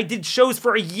 Remember, I did shows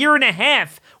for a year and a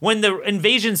half when the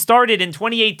invasion started in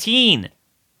 2018.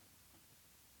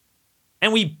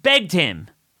 And we begged him.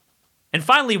 And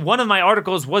finally, one of my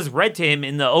articles was read to him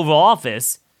in the Oval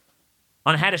Office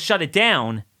on how to shut it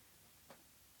down.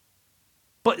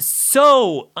 But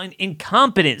so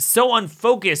incompetent, so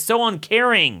unfocused, so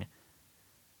uncaring.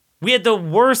 We had the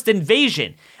worst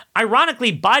invasion.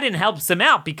 Ironically, Biden helps him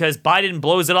out because Biden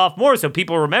blows it off more, so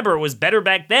people remember it was better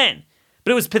back then.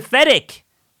 But it was pathetic.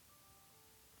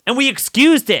 And we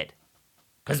excused it.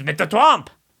 Because Mr. Trump.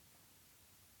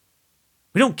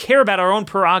 We don't care about our own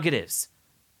prerogatives.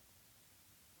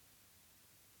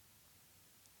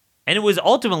 And it was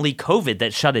ultimately COVID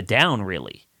that shut it down,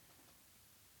 really.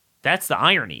 That's the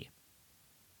irony.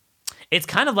 It's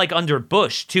kind of like under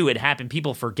Bush, too. It happened.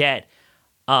 People forget.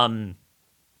 The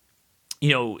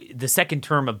second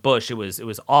term of Bush, it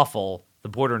was awful, the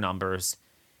border numbers.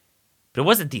 But it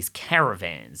wasn't these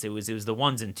caravans. It was the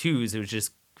ones and twos. It was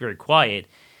just very quiet.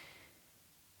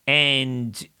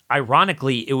 And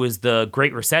ironically, it was the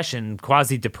Great Recession,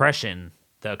 quasi-depression.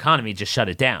 The economy just shut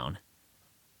it down.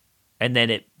 And then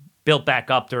it built back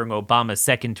up during Obama's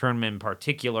second term in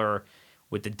particular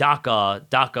with the DACA.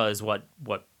 DACA is what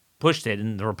pushed it,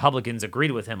 and the Republicans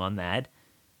agreed with him on that.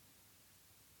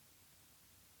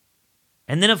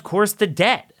 And then, of course, the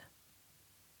debt.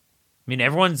 I mean,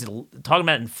 everyone's talking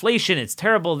about inflation. It's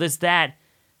terrible, this, that.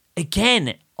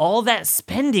 Again, all that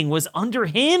spending was under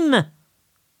him.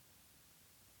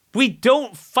 We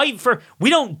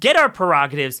don't get our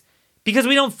prerogatives because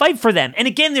we don't fight for them. And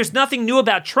again, there's nothing new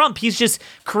about Trump. He's just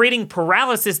creating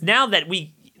paralysis now that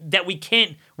we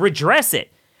can't redress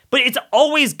it. But it's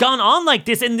always gone on like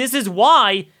this, and this is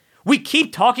why we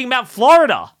keep talking about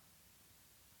Florida.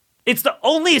 It's the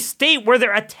only state where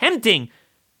they're attempting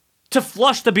to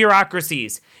flush the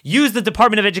bureaucracies, use the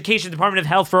Department of Education, Department of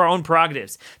Health for our own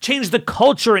prerogatives, change the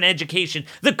culture in education,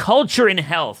 the culture in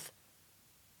health,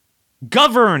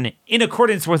 govern in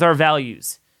accordance with our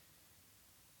values.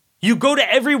 You go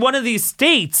to every one of these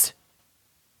states,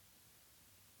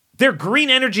 their green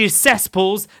energy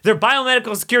cesspools, their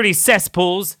biomedical security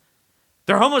cesspools,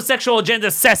 their homosexual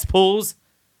agenda cesspools,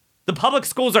 the public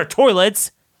schools are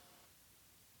toilets.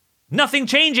 Nothing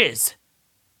changes.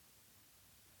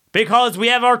 Because we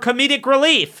have our comedic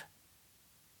relief.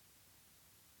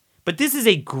 But this is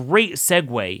a great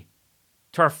segue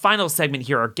to our final segment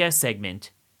here, our guest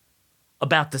segment,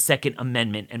 about the Second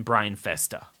Amendment and Bryan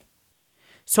Festa.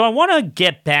 So I want to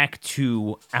get back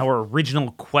to our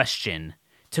original question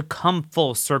to come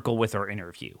full circle with our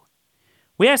interview.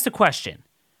 We asked the question,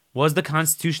 was the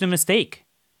Constitution a mistake?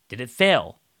 Did it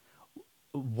fail?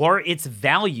 Were its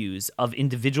values of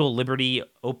individual liberty,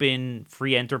 open,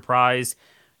 free enterprise,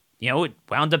 it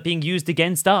wound up being used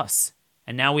against us.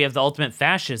 And now we have the ultimate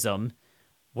fascism.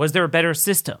 Was there a better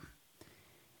system?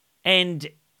 And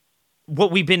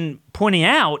what we've been pointing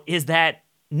out is that,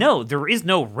 no, there is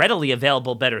no readily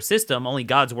available better system. Only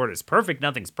God's word is perfect.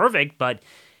 Nothing's perfect, but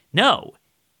no.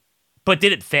 But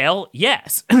did it fail?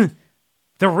 Yes.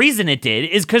 The reason it did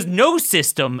is because no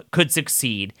system could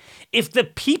succeed if the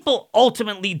people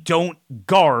ultimately don't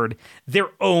guard their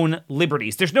own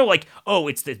liberties. There's no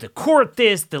it's the court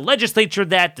this, the legislature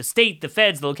that, the state, the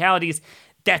feds, the localities.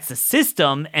 That's the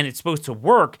system, and it's supposed to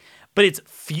work, but it's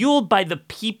fueled by the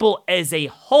people as a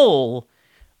whole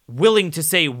willing to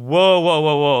say,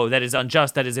 whoa, that is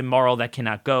unjust, that is immoral, that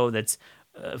cannot go, that's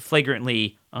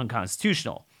flagrantly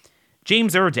unconstitutional.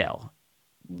 James Iredell,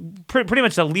 pretty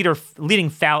much the leading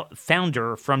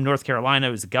founder from North Carolina,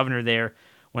 who was the governor there,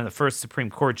 one of the first Supreme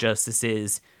Court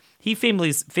justices, he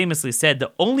famously said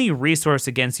the only resource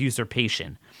against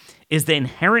usurpation is the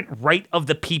inherent right of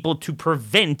the people to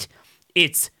prevent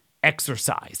its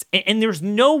exercise. And there's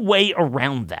no way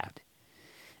around that.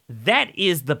 That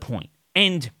is the point.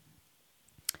 And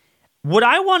what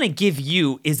I want to give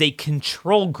you is a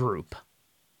control group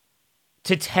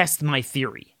to test my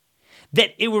theory.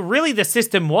 That the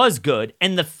system was good,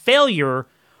 and the failure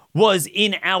was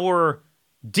in our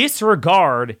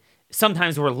disregard.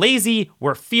 Sometimes we're lazy,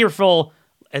 we're fearful,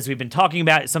 as we've been talking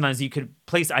about. Sometimes you could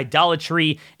place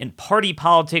idolatry in party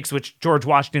politics, which George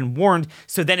Washington warned.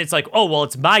 So then it's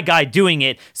it's my guy doing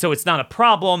it, so it's not a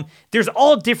problem. There's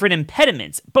all different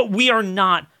impediments, but we are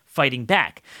not fighting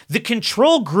back. The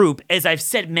control group, as I've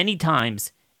said many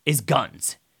times, is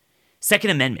guns.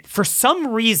 Second Amendment. For some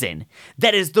reason,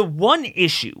 that is the one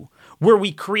issue where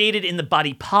we created in the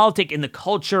body politic, in the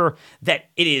culture, that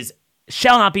it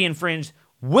shall not be infringed,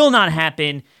 will not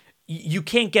happen. You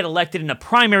can't get elected in a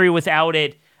primary without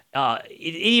it. It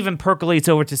even percolates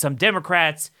over to some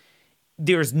Democrats.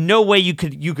 There's no way you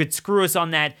could screw us on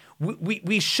that.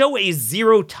 We show a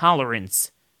zero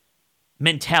tolerance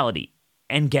mentality.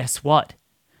 And guess what?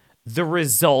 The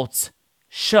results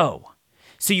show.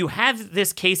 So you have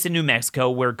this case in New Mexico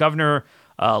where Governor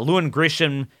Lewin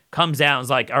Grisham comes out and is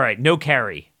like, all right, no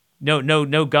carry,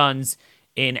 no guns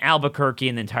in Albuquerque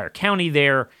and the entire county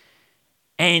there.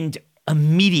 And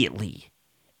immediately,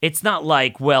 it's not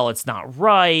it's not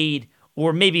right,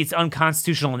 or maybe it's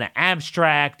unconstitutional in the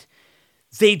abstract.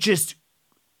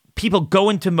 People go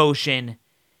into motion,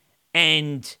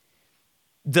 and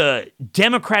the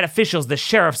Democrat officials, the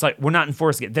sheriffs, like, we're not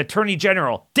enforcing it. The attorney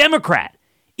general, Democrat,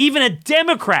 even a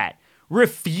Democrat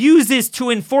refuses to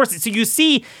enforce it. So you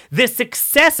see the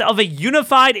success of a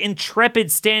unified,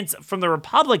 intrepid stance from the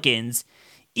Republicans.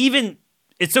 Even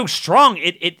it's so strong,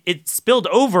 it spilled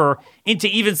over into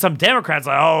even some Democrats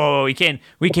like, oh, we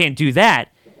can't do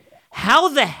that. How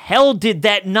the hell did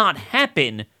that not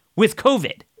happen with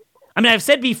COVID? I mean, I've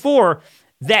said before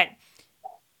that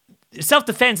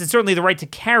self-defense and certainly the right to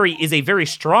carry is a very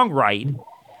strong right,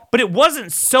 but it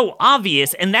wasn't so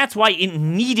obvious, and that's why it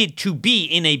needed to be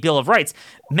in a Bill of Rights.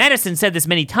 Madison said this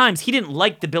many times. He didn't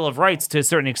like the Bill of Rights to a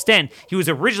certain extent. He was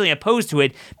originally opposed to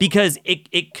it because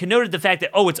it connoted the fact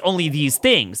that, oh, it's only these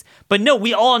things. But no,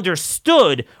 we all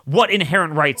understood what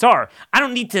inherent rights are. I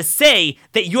don't need to say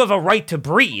that you have a right to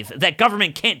breathe, that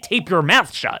government can't tape your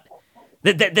mouth shut.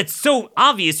 That's so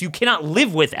obvious you cannot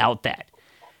live without that.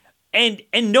 And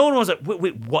no one was like,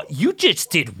 wait, what? You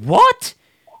just did what?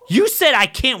 You said I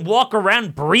can't walk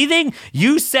around breathing?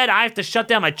 You said I have to shut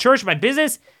down my church, my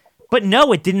business? But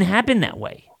no, it didn't happen that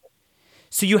way.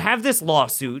 So you have this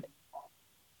lawsuit,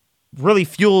 really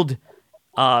fueled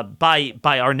by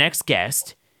our next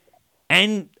guest,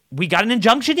 and we got an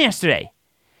injunction yesterday.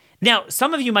 Now,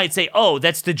 some of you might say, oh,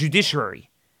 that's the judiciary.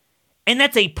 And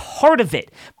that's a part of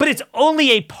it, but it's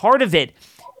only a part of it.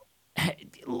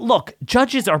 Look,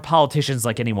 judges are politicians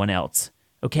like anyone else,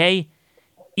 okay?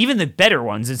 Even the better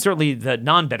ones, and certainly the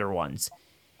non-better ones,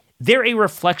 they're a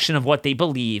reflection of what they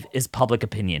believe is public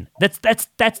opinion. That's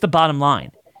the bottom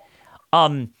line.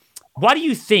 Why do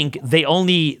you think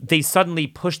they suddenly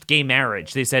pushed gay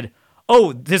marriage? They said,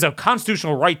 oh, there's a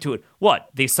constitutional right to it. What,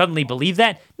 they suddenly believe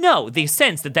that? No, they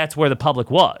sense that that's where the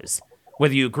public was,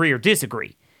 whether you agree or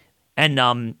disagree.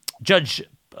 And Judge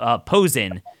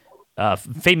Posen,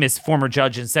 famous former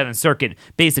judge in Seventh Circuit,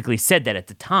 basically said that at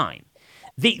the time.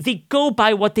 They go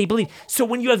by what they believe. So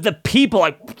when you have the people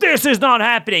like, this is not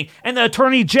happening, and the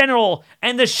attorney general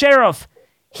and the sheriff,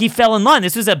 he fell in line.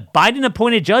 This is a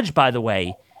Biden-appointed judge, by the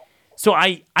way. So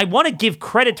I want to give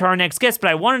credit to our next guest, but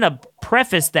I wanted to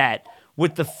preface that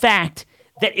with the fact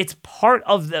that it's part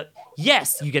of the,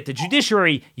 yes, you get the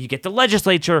judiciary, you get the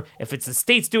legislature. If it's the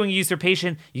states doing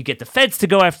usurpation, you get the feds to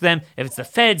go after them. If it's the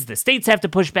feds, the states have to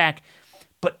push back.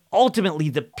 But ultimately,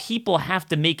 the people have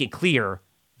to make it clear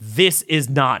this is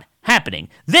not happening.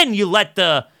 Then you let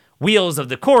the wheels of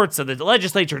the courts, of the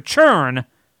legislature churn.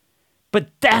 But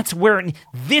that's where,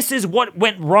 this is what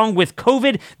went wrong with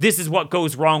COVID. This is what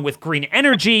goes wrong with green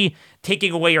energy,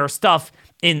 taking away our stuff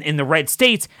in the red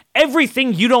states.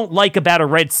 Everything you don't like about a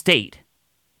red state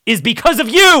is because of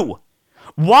you.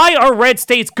 Why are red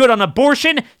states good on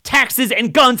abortion, taxes,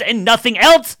 and guns and nothing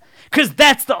else? Because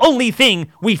that's the only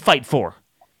thing we fight for.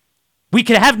 We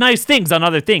can have nice things on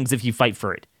other things if you fight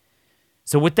for it.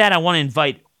 So with that, I want to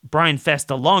invite Bryan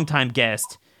Festa, longtime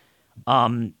guest.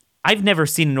 I've never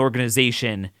seen an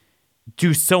organization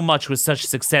do so much with such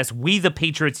success.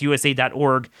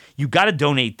 WeThePatriotsUSA.org. You got to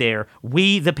donate there.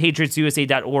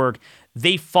 WeThePatriotsUSA.org.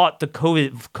 They fought the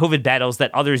COVID battles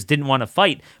that others didn't want to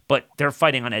fight, but they're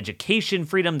fighting on education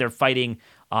freedom. They're fighting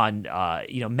on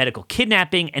medical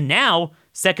kidnapping, and now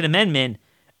Second Amendment.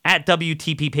 At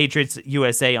WTP Patriots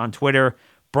USA on Twitter.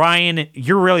 Bryan,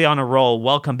 you're really on a roll.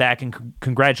 Welcome back, and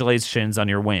congratulations on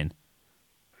your win.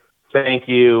 Thank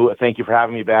you. Thank you for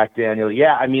having me back, Daniel.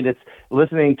 Yeah, I mean, it's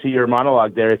listening to your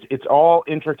monologue there. It's all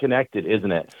interconnected,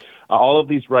 isn't it? All of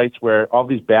these rights, where all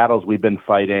these battles we've been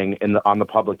fighting on the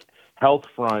public health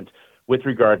front with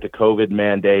regard to COVID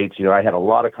mandates. You know, I had a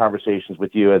lot of conversations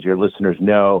with you, as your listeners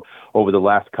know, over the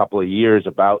last couple of years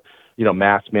about,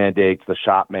 mask mandates, the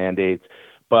shop mandates.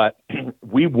 But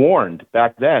we warned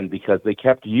back then, because they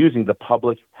kept using the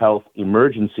public health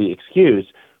emergency excuse.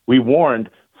 We warned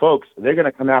folks, they're going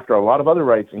to come after a lot of other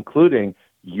rights, including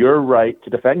your right to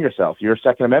defend yourself, your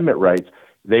Second Amendment rights.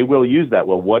 They will use that.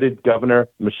 Well, what did Governor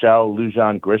Michelle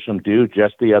Lujan Grisham do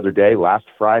just the other day, last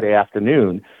Friday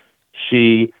afternoon?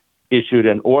 She issued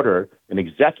an order, an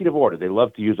executive order. They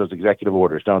love to use those executive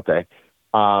orders, don't they?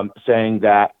 Saying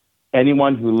that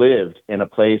anyone who lived in a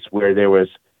place where there was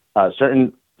a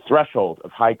certain threshold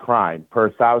of high crime per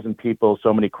 1,000 people,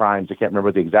 so many crimes, I can't remember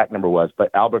what the exact number was,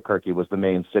 but Albuquerque was the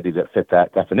main city that fit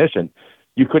that definition.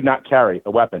 You could not carry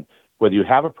a weapon. Whether you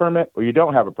have a permit or you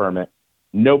don't have a permit,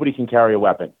 nobody can carry a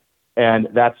weapon. And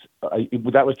that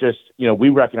was just, we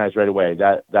recognized right away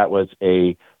that that was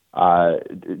a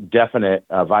definite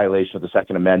violation of the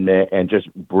Second Amendment, and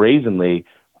just brazenly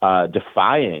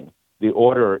defying the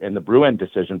order in the Bryan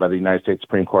decision by the United States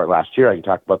Supreme Court last year. I can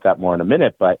talk about that more in a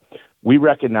minute, but we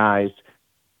recognized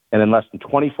And in less than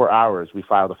 24 hours, we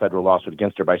filed a federal lawsuit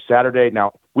against her by Saturday.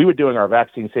 Now, we were doing our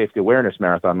vaccine safety awareness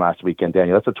marathon last weekend,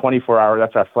 Daniel. That's a 24-hour,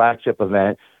 that's our flagship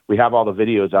event. We have all the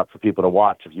videos up for people to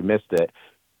watch if you missed it.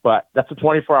 But that's a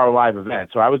 24-hour live event.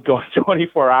 So I was going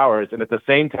 24 hours, and at the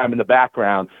same time in the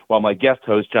background, while my guest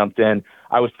host jumped in,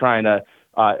 I was trying to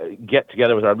get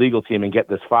together with our legal team and get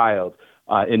this filed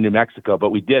in New Mexico. But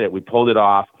we did it. We pulled it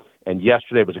off. And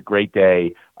yesterday was a great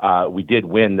day. We did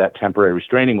win that temporary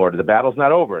restraining order. The battle's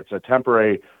not over. It's a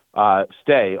temporary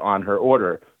stay on her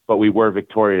order, but we were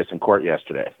victorious in court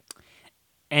yesterday.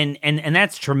 And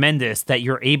that's tremendous that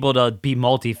you're able to be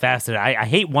multifaceted. I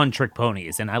hate one-trick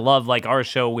ponies, and I love, like, our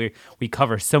show where we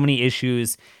cover so many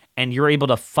issues, and you're able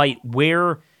to fight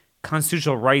where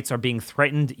constitutional rights are being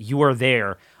threatened. You are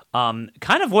there. Kind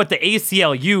of what the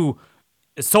ACLU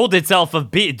sold itself of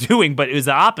doing, but it was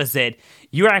the opposite.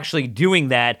 You're actually doing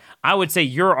that. I would say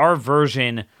you're our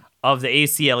version of the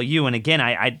ACLU. And again,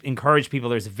 I encourage people,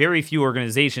 there's very few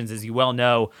organizations, as you well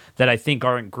know, that I think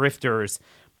aren't grifters.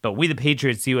 But we, the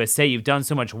Patriots USA, you've done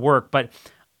so much work. But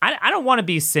I don't want to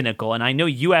be cynical. And I know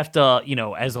you have to,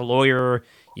 as a lawyer,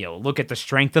 look at the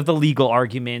strength of the legal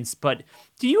arguments. But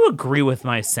do you agree with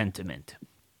my sentiment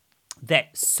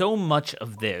that so much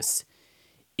of this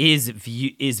is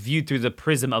viewed through the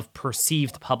prism of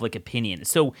perceived public opinion?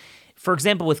 So, for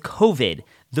example, with COVID,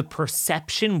 the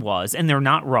perception was, and they're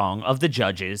not wrong, of the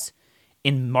judges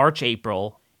in March,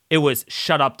 April, it was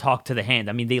shut up, talk to the hand.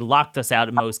 I mean, they locked us out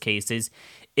in most cases.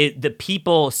 The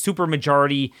people,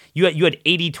 supermajority, you had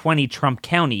 80-20 Trump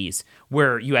counties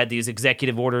where you had these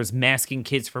executive orders masking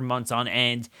kids for months on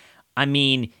end. I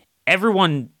mean,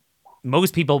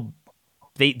 most people,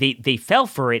 they fell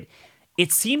for it.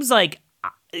 It seems like,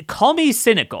 call me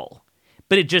cynical,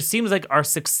 but it just seems like our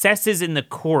successes in the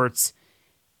courts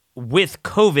with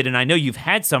COVID, and I know you've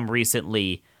had some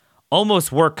recently,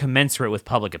 almost work commensurate with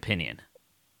public opinion.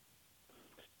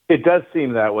 It does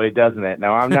seem that way, doesn't it?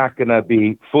 Now, I'm not going to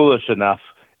be foolish enough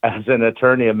as an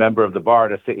attorney, a member of the bar,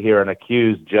 to sit here and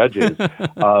accuse judges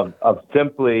of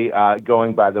simply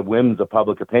going by the whims of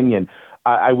public opinion.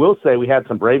 I will say we had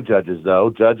some brave judges, though.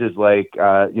 Judges like,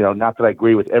 not that I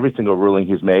agree with every single ruling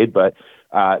he's made, but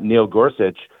Neil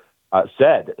Gorsuch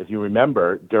said, if you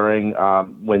remember, during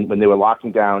when they were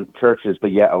locking down churches,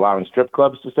 but yet allowing strip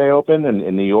clubs to stay open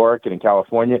in New York and in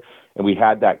California, and we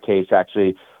had that case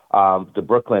actually, the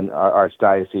Brooklyn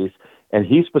Archdiocese, and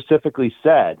he specifically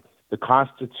said the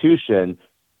Constitution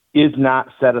is not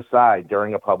set aside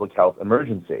during a public health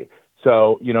emergency.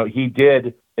 So, he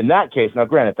did in that case. Now,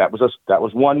 granted, that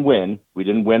was one win. We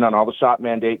didn't win on all the shot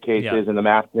mandate cases and the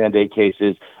mask mandate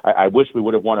cases. I wish we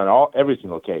would have won on every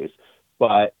single case,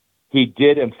 but he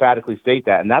did emphatically state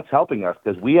that, and that's helping us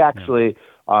because we actually,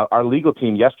 our legal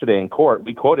team yesterday in court,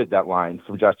 we quoted that line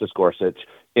from Justice Gorsuch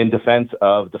in defense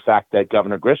of the fact that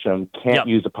Governor Grisham can't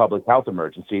use a public health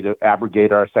emergency to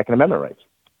abrogate our Second Amendment rights.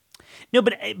 No,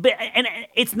 but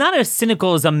it's not as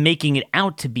cynical as I'm making it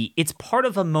out to be. It's part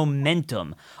of a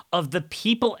momentum of the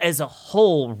people as a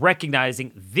whole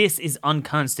recognizing this is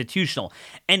unconstitutional.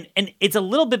 And it's a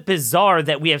little bit bizarre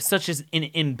that we have such an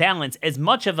imbalance. As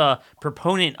much of a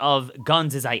proponent of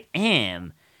guns as I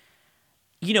am,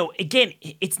 again,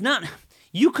 it's not...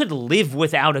 You could live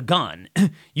without a gun.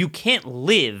 You can't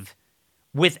live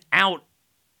without...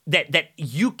 That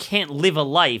you can't live a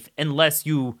life unless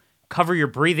you cover your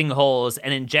breathing holes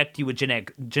and inject you with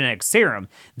genetic serum.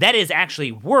 That is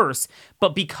actually worse.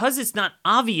 But because it's not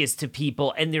obvious to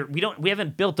people, and we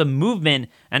haven't built a movement,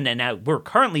 and now we're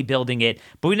currently building it,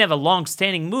 but we didn't have a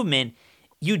long-standing movement.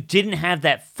 You didn't have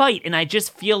that fight, and I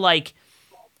just feel like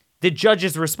the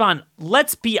judges respond.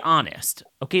 Let's be honest,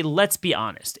 okay? Let's be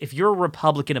honest. If you're a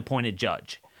Republican-appointed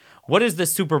judge, what is the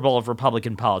Super Bowl of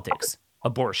Republican politics?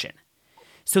 Abortion.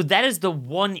 So that is the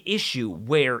one issue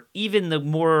where even the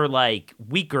more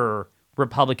weaker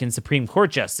Republican Supreme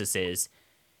Court justices,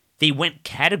 they went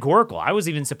categorical. I was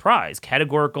even surprised.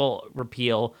 Categorical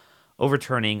repeal,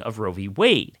 overturning of Roe v.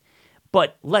 Wade.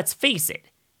 But let's face it,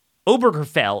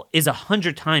 Obergefell is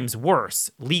 100 times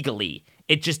worse legally.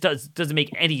 It just doesn't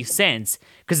make any sense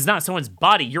because it's not someone's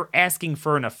body. You're asking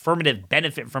for an affirmative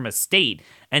benefit from a state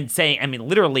and saying,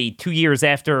 literally 2 years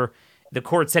after the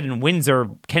court said in Windsor,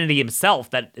 Kennedy himself,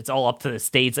 that it's all up to the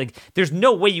states. There's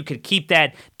no way you could keep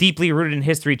that deeply rooted in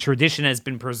history. Tradition has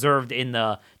been preserved in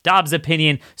the Dobbs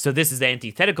opinion, so this is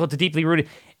antithetical to deeply rooted.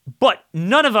 But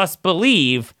none of us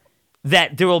believe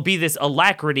that there will be this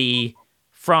alacrity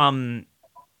from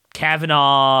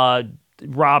Kavanaugh,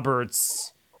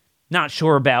 Roberts, not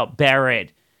sure about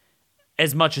Barrett,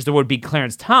 as much as there would be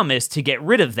Clarence Thomas to get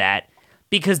rid of that,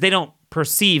 because they don't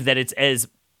perceive that it's as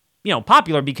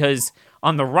popular because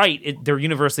on the right they're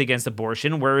universally against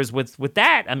abortion, whereas with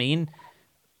that, I mean,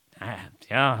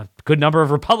 a good number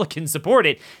of Republicans support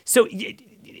it. So,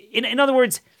 in other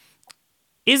words,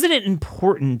 isn't it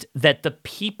important that the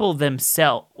people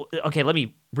themselves? Okay, let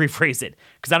me rephrase it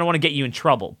because I don't want to get you in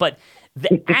trouble. But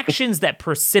the actions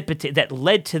that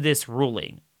led to this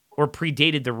ruling or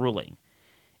predated the ruling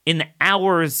in the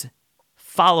hours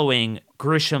following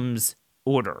Grisham's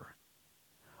order,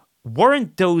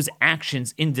 weren't those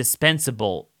actions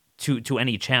indispensable to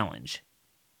any challenge?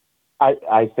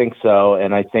 I think so,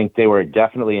 and I think they were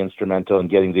definitely instrumental in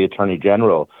getting the Attorney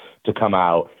General to come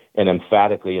out and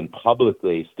emphatically and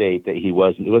publicly state that it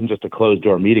wasn't just a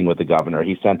closed-door meeting with the governor.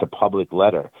 He sent a public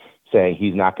letter saying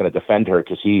he's not going to defend her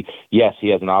because he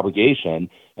has an obligation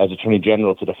as Attorney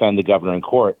General to defend the governor in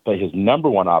court, but his number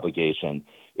one obligation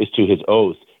is to his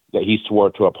oath that he swore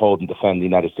to uphold and defend the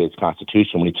United States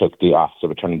Constitution when he took the office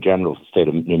of Attorney General of the state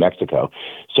of New Mexico.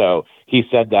 So he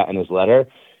said that in his letter.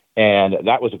 And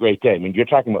that was a great day. I mean, you're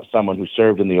talking about someone who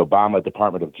served in the Obama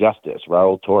Department of Justice,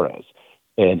 Raul Torres,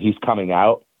 and he's coming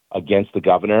out against the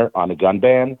governor on a gun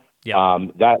ban. Yeah.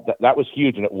 That was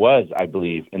huge, and it was, I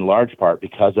believe, in large part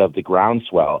because of the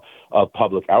groundswell of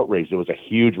public outrage. There was a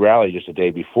huge rally just a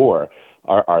day before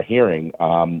our hearing,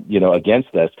 against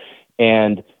this.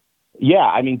 And yeah,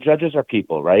 I mean, judges are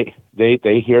people, right?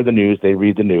 They hear the news, they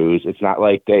read the news. It's not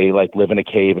like they live in a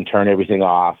cave and turn everything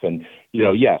off. And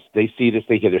yes, they see this,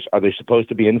 they hear this. Are they supposed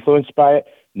to be influenced by it?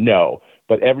 No,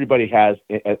 but everybody has,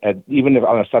 even if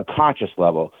on a subconscious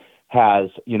level, has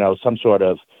some sort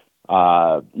of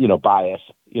bias,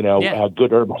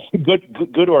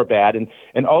 good or bad.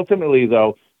 And ultimately,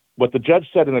 though, what the judge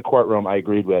said in the courtroom, I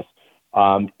agreed with.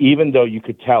 Even though you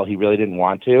could tell he really didn't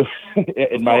want to,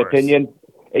 in my opinion.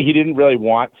 He didn't really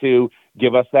want to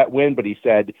give us that win, but he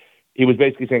was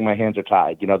basically saying my hands are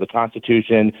tied. The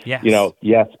Constitution, yes.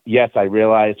 Yes, I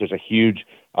realize there's a huge,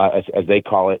 as they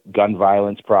call it, gun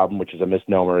violence problem, which is a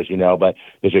misnomer, as you know, but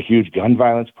there's a huge gun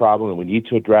violence problem and we need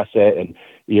to address it. And,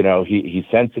 he's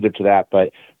sensitive to that.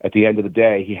 But at the end of the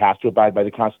day, he has to abide by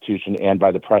the Constitution and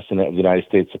by the precedent of the United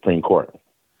States Supreme Court.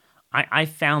 I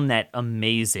found that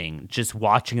amazing just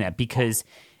watching that because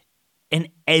in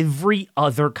every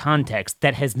other context,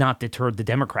 that has not deterred the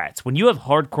Democrats. When you have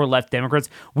hardcore left Democrats,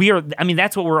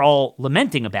 that's what we're all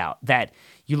lamenting about, that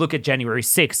you look at January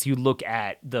 6th, you look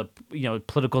at the,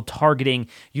 political targeting,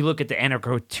 you look at the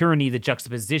anarcho-tyranny, the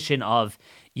juxtaposition of,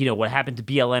 what happened to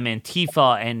BLM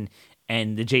Antifa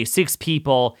and the J6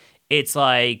 people. It's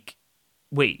like,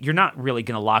 wait, you're not really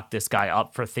going to lock this guy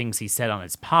up for things he said on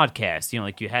his podcast.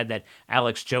 You had that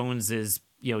Alex Jones's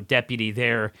deputy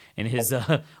there in his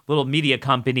little media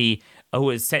company who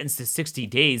was sentenced to 60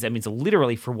 days. I mean, it's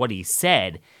literally for what he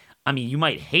said. I mean, you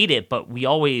might hate it, but we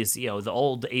always, the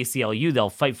old ACLU, they'll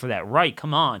fight for that right.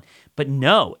 Come on. But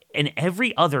no, in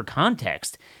every other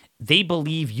context, they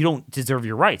believe you don't deserve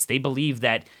your rights. They believe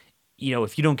that,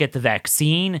 if you don't get the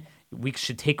vaccine, we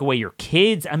should take away your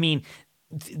kids. I mean,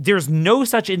 there's no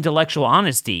such intellectual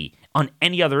honesty on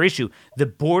any other issue. The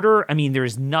border, I mean,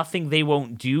 there's nothing they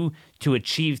won't do to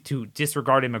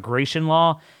disregard immigration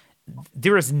law.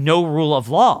 There is no rule of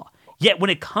law. Yet when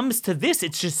it comes to this,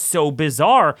 it's just so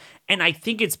bizarre. And I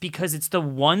think it's because it's the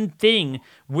one thing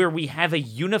where we have a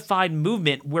unified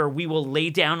movement where we will lay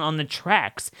down on the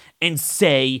tracks and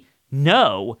say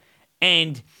no.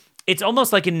 And it's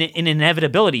almost like an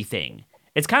inevitability thing.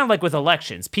 It's kind of like with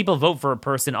elections. People vote for a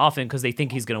person often because they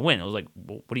think he's going to win. I was like,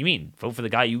 well, what do you mean? Vote for the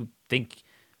guy you think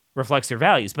reflects your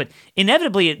values. But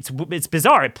inevitably, it's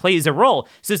bizarre. It plays a role.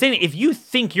 So saying if you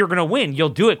think you're going to win, you'll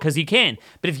do it because you can.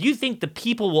 But if you think the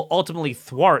people will ultimately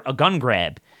thwart a gun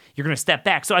grab, you're going to step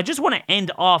back. So I just want to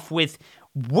end off with,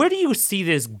 where do you see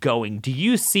this going? Do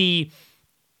you see,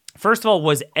 first of all,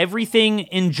 was everything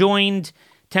enjoined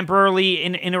temporarily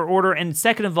in her order? And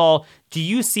second of all, do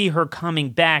you see her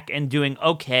coming back and doing,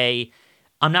 okay,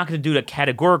 I'm not going to do a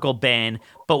categorical ban,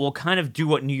 but we'll kind of do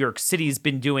what New York City's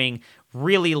been doing,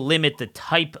 really limit the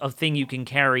type of thing you can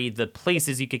carry, the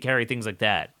places you could carry, things like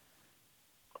that?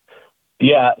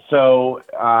 Yeah, so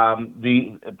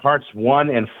the parts 1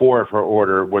 and 4 of her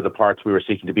order were the parts we were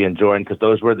seeking to be enjoined because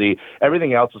those were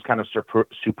everything else was kind of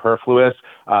superfluous.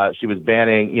 She was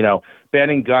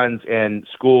banning guns in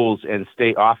schools and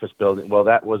state office buildings. Well,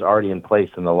 that was already in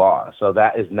place in the law. So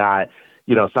that is not,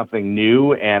 something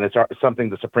new, and it's something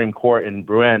the Supreme Court in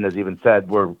Bryan has even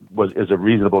said is a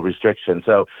reasonable restriction.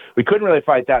 So we couldn't really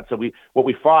fight that. So what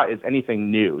we fought is anything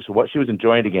new. So what she was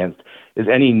enjoined against is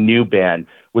any new ban,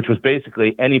 which was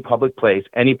basically any public place,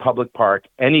 any public park,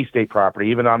 any state property,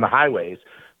 even on the highways.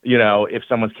 If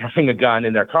someone's carrying a gun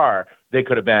in their car, they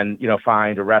could have been,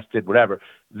 fined, arrested, whatever.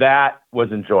 That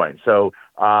was enjoined. So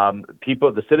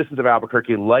the citizens of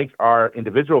Albuquerque, like our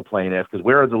individual plaintiff, because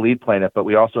we're the lead plaintiff, but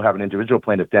we also have an individual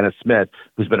plaintiff, Dennis Smith,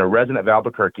 who's been a resident of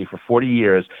Albuquerque for 40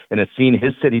 years and has seen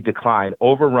his city decline,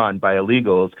 overrun by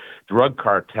illegals, drug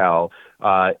cartel.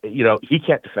 He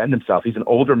can't defend himself. He's an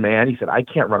older man. He said, I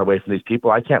can't run away from these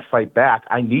people. I can't fight back.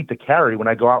 I need to carry when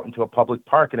I go out into a public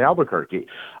park in Albuquerque.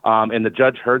 And the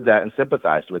judge heard that and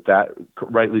sympathized with that,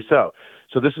 rightly so.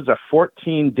 So this is a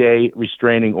 14-day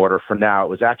restraining order for now. It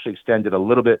was actually extended a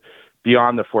little bit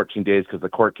beyond the 14 days because the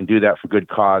court can do that for good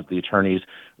cause. The attorneys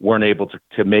weren't able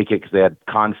to make it because they had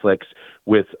conflicts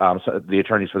with the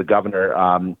attorneys for the governor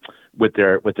with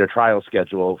their trial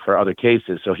schedule for other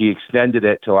cases. So he extended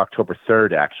it till October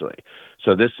 3rd, actually.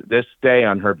 So this stay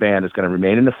on her ban is going to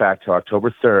remain in effect till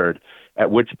October 3rd,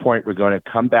 at which point we're going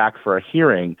to come back for a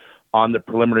hearing on the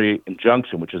preliminary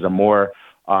injunction, which is a more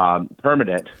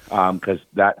permanent, because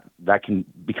that can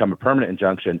become a permanent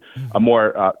injunction, a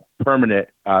more permanent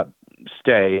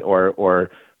stay or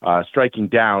striking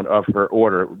down of her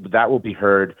order. That will be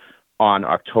heard on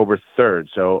October 3rd.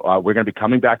 So we're going to be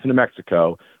coming back to New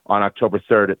Mexico on October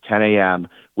 3rd at 10 a.m.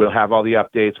 We'll have all the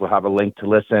updates. We'll have a link to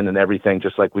listen and everything,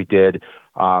 just like we did.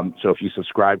 So if you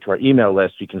subscribe to our email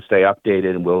list, you can stay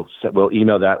updated, and we'll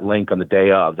email that link on the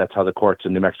day of. That's how the courts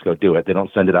in New Mexico do it. They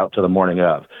don't send it out till the morning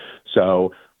of.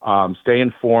 So stay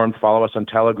informed. Follow us on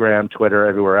Telegram, Twitter,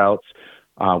 everywhere else.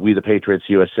 We the Patriots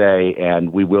USA,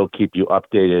 and we will keep you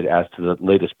updated as to the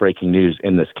latest breaking news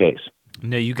in this case.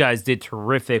 No, you guys did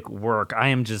terrific work. I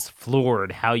am just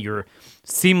floored how you're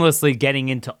seamlessly getting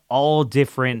into all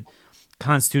different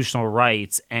constitutional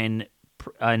rights and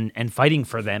fighting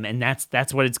for them, and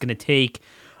that's what it's going to take.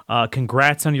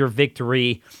 Congrats on your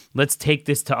victory. Let's take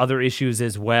this to other issues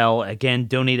as well. Again,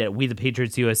 donate at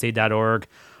wethepatriotsusa.org.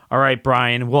 All right,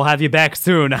 Bryan, we'll have you back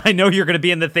soon. I know you're going to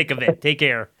be in the thick of it. Take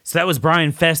care. So that was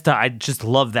Bryan Festa. I just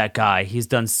love that guy. He's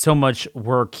done so much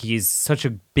work. He's such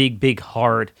a big, big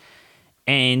heart.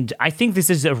 And I think this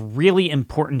is a really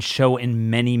important show in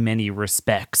many, many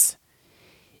respects.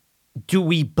 Do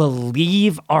we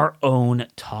believe our own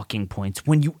talking points?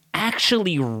 When you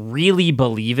actually really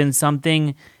believe in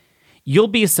something, you'll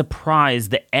be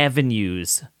surprised the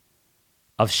avenues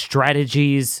of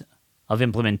strategies, of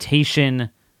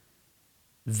implementation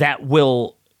that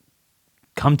will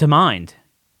come to mind.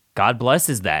 God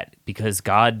blesses that, because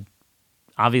God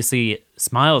obviously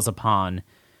smiles upon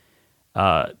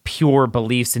pure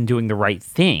beliefs in doing the right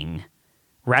thing,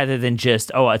 rather than just,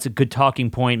 it's a good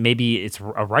talking point. Maybe it's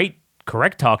a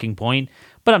correct talking point,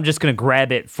 but I'm just going to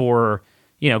grab it for,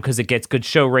 because it gets good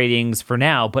show ratings for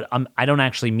now, but I don't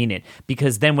actually mean it,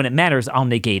 because then when it matters, I'll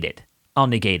negate it.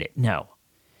 No.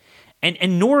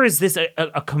 And nor is this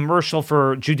a commercial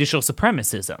for judicial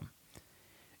supremacism.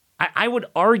 I would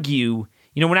argue,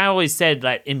 when I always said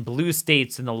that in blue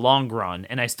states in the long run,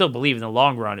 and I still believe in the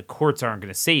long run, courts aren't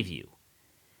going to save you.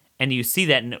 And you see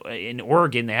that in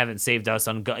Oregon, they haven't saved us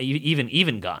on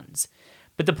even guns.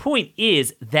 But the point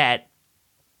is that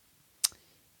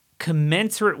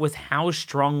commensurate with how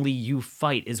strongly you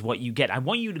fight is what you get. I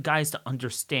want you guys to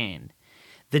understand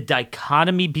the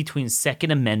dichotomy between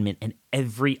Second Amendment and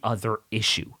every other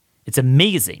issue. It's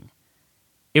amazing.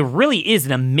 It really is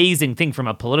an amazing thing from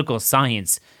a political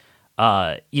science,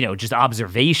 just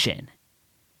observation,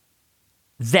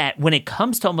 that when it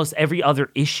comes to almost every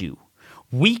other issue,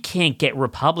 we can't get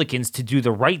Republicans to do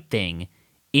the right thing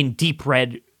in deep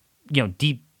red,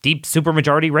 deep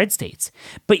supermajority red states.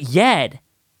 But yet,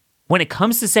 when it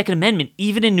comes to Second Amendment,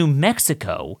 even in New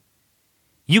Mexico,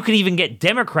 you can even get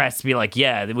Democrats to be like,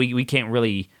 yeah, we can't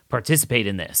really participate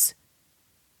in this.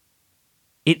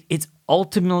 It's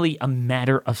ultimately a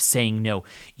matter of saying no.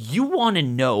 You want to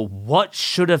know what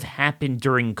should have happened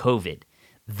during COVID.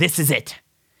 This is it.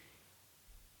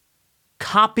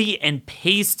 Copy and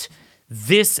paste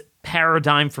this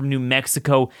paradigm from New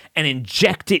Mexico and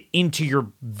inject it into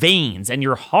your veins and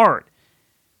your heart.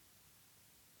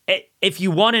 If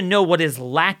you want to know what is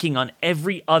lacking on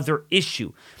every other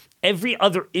issue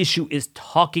is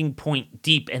talking point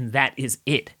deep, and that is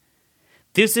it.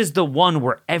 This is the one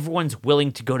where everyone's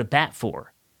willing to go to bat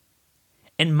for.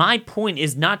 And my point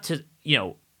is not to,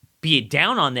 be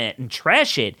down on that and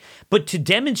trash it, but to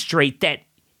demonstrate that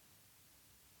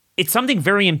it's something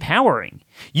very empowering.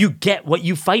 You get what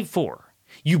you fight for.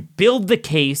 You build the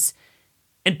case,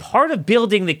 and part of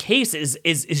building the case is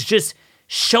just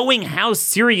showing how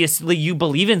seriously you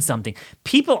believe in something.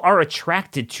 People are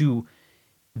attracted to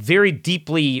very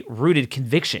deeply rooted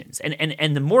convictions.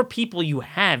 And the more people you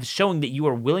have showing that you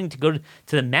are willing to go to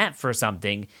the mat for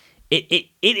something, it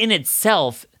in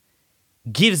itself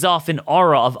gives off an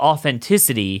aura of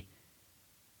authenticity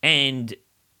and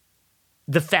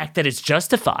the fact that it's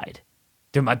justified.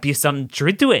 There might be some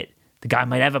truth to it. The guy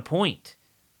might have a point.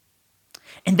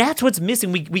 And that's what's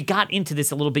missing. We got into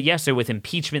this a little bit yesterday with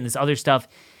impeachment and this other stuff.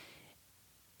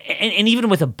 And even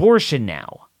with abortion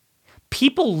now.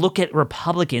 People look at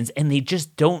Republicans and they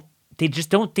just don't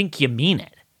think you mean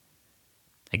it.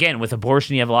 Again, with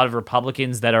abortion, you have a lot of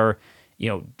Republicans that are,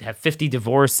 have 50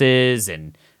 divorces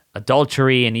and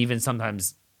adultery and even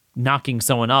sometimes knocking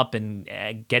someone up and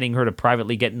getting her to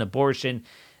privately get an abortion.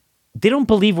 They don't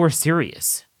believe we're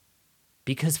serious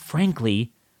because,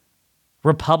 frankly,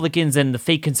 Republicans and the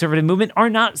fake conservative movement are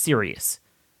not serious.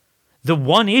 The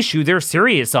one issue they're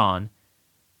serious on,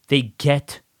 they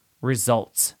get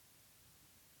results.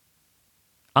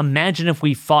 Imagine if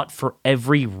we fought for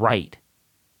every right.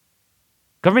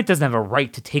 Government doesn't have a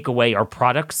right to take away our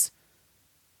products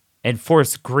and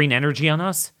force green energy on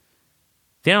us.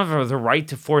 They don't have the right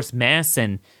to force masks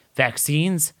and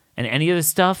vaccines and any of this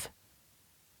stuff.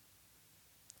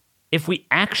 If we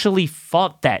actually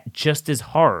fought that just as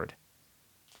hard,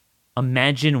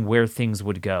 imagine where things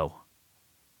would go.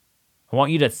 I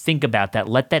want you to think about that.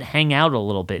 Let that hang out a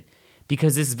little bit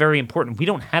because this is very important. We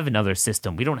don't have another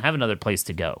system. We don't have another place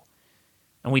to go.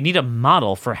 And we need a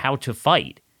model for how to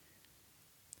fight.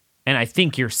 And I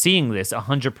think you're seeing this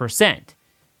 100%.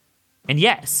 And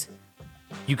yes,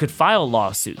 you could file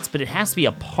lawsuits, but it has to be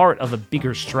a part of a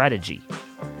bigger strategy.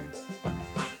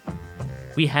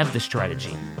 We have the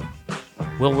strategy.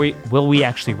 Will we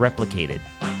actually replicate it?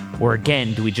 Or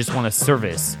again, do we just want to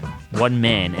service one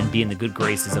man and be in the good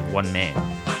graces of one man?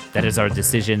 That is our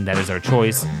decision. That is our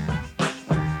choice.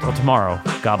 Till tomorrow,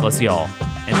 God bless you all,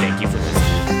 and thank you for listening.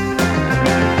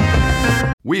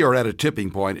 We are at a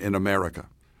tipping point in America.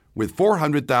 With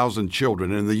 400,000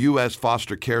 children in the U.S.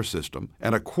 foster care system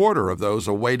and a quarter of those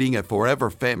awaiting a forever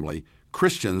family,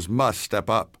 Christians must step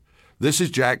up. This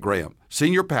is Jack Graham,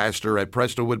 Senior Pastor at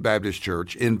Prestonwood Baptist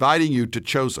Church, inviting you to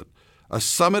Chosen, a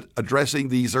summit addressing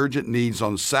these urgent needs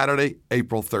on Saturday,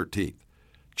 April 13th.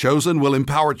 Chosen will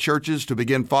empower churches to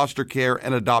begin foster care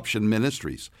and adoption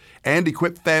ministries and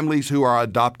equip families who are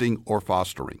adopting or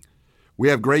fostering. We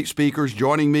have great speakers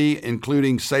joining me,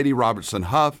 including Sadie Robertson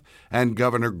Huff and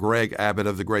Governor Greg Abbott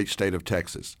of the great state of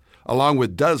Texas, along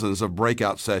with dozens of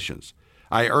breakout sessions.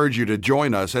 I urge you to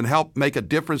join us and help make a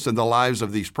difference in the lives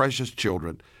of these precious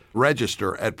children.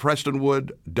 Register at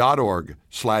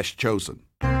prestonwood.org/chosen.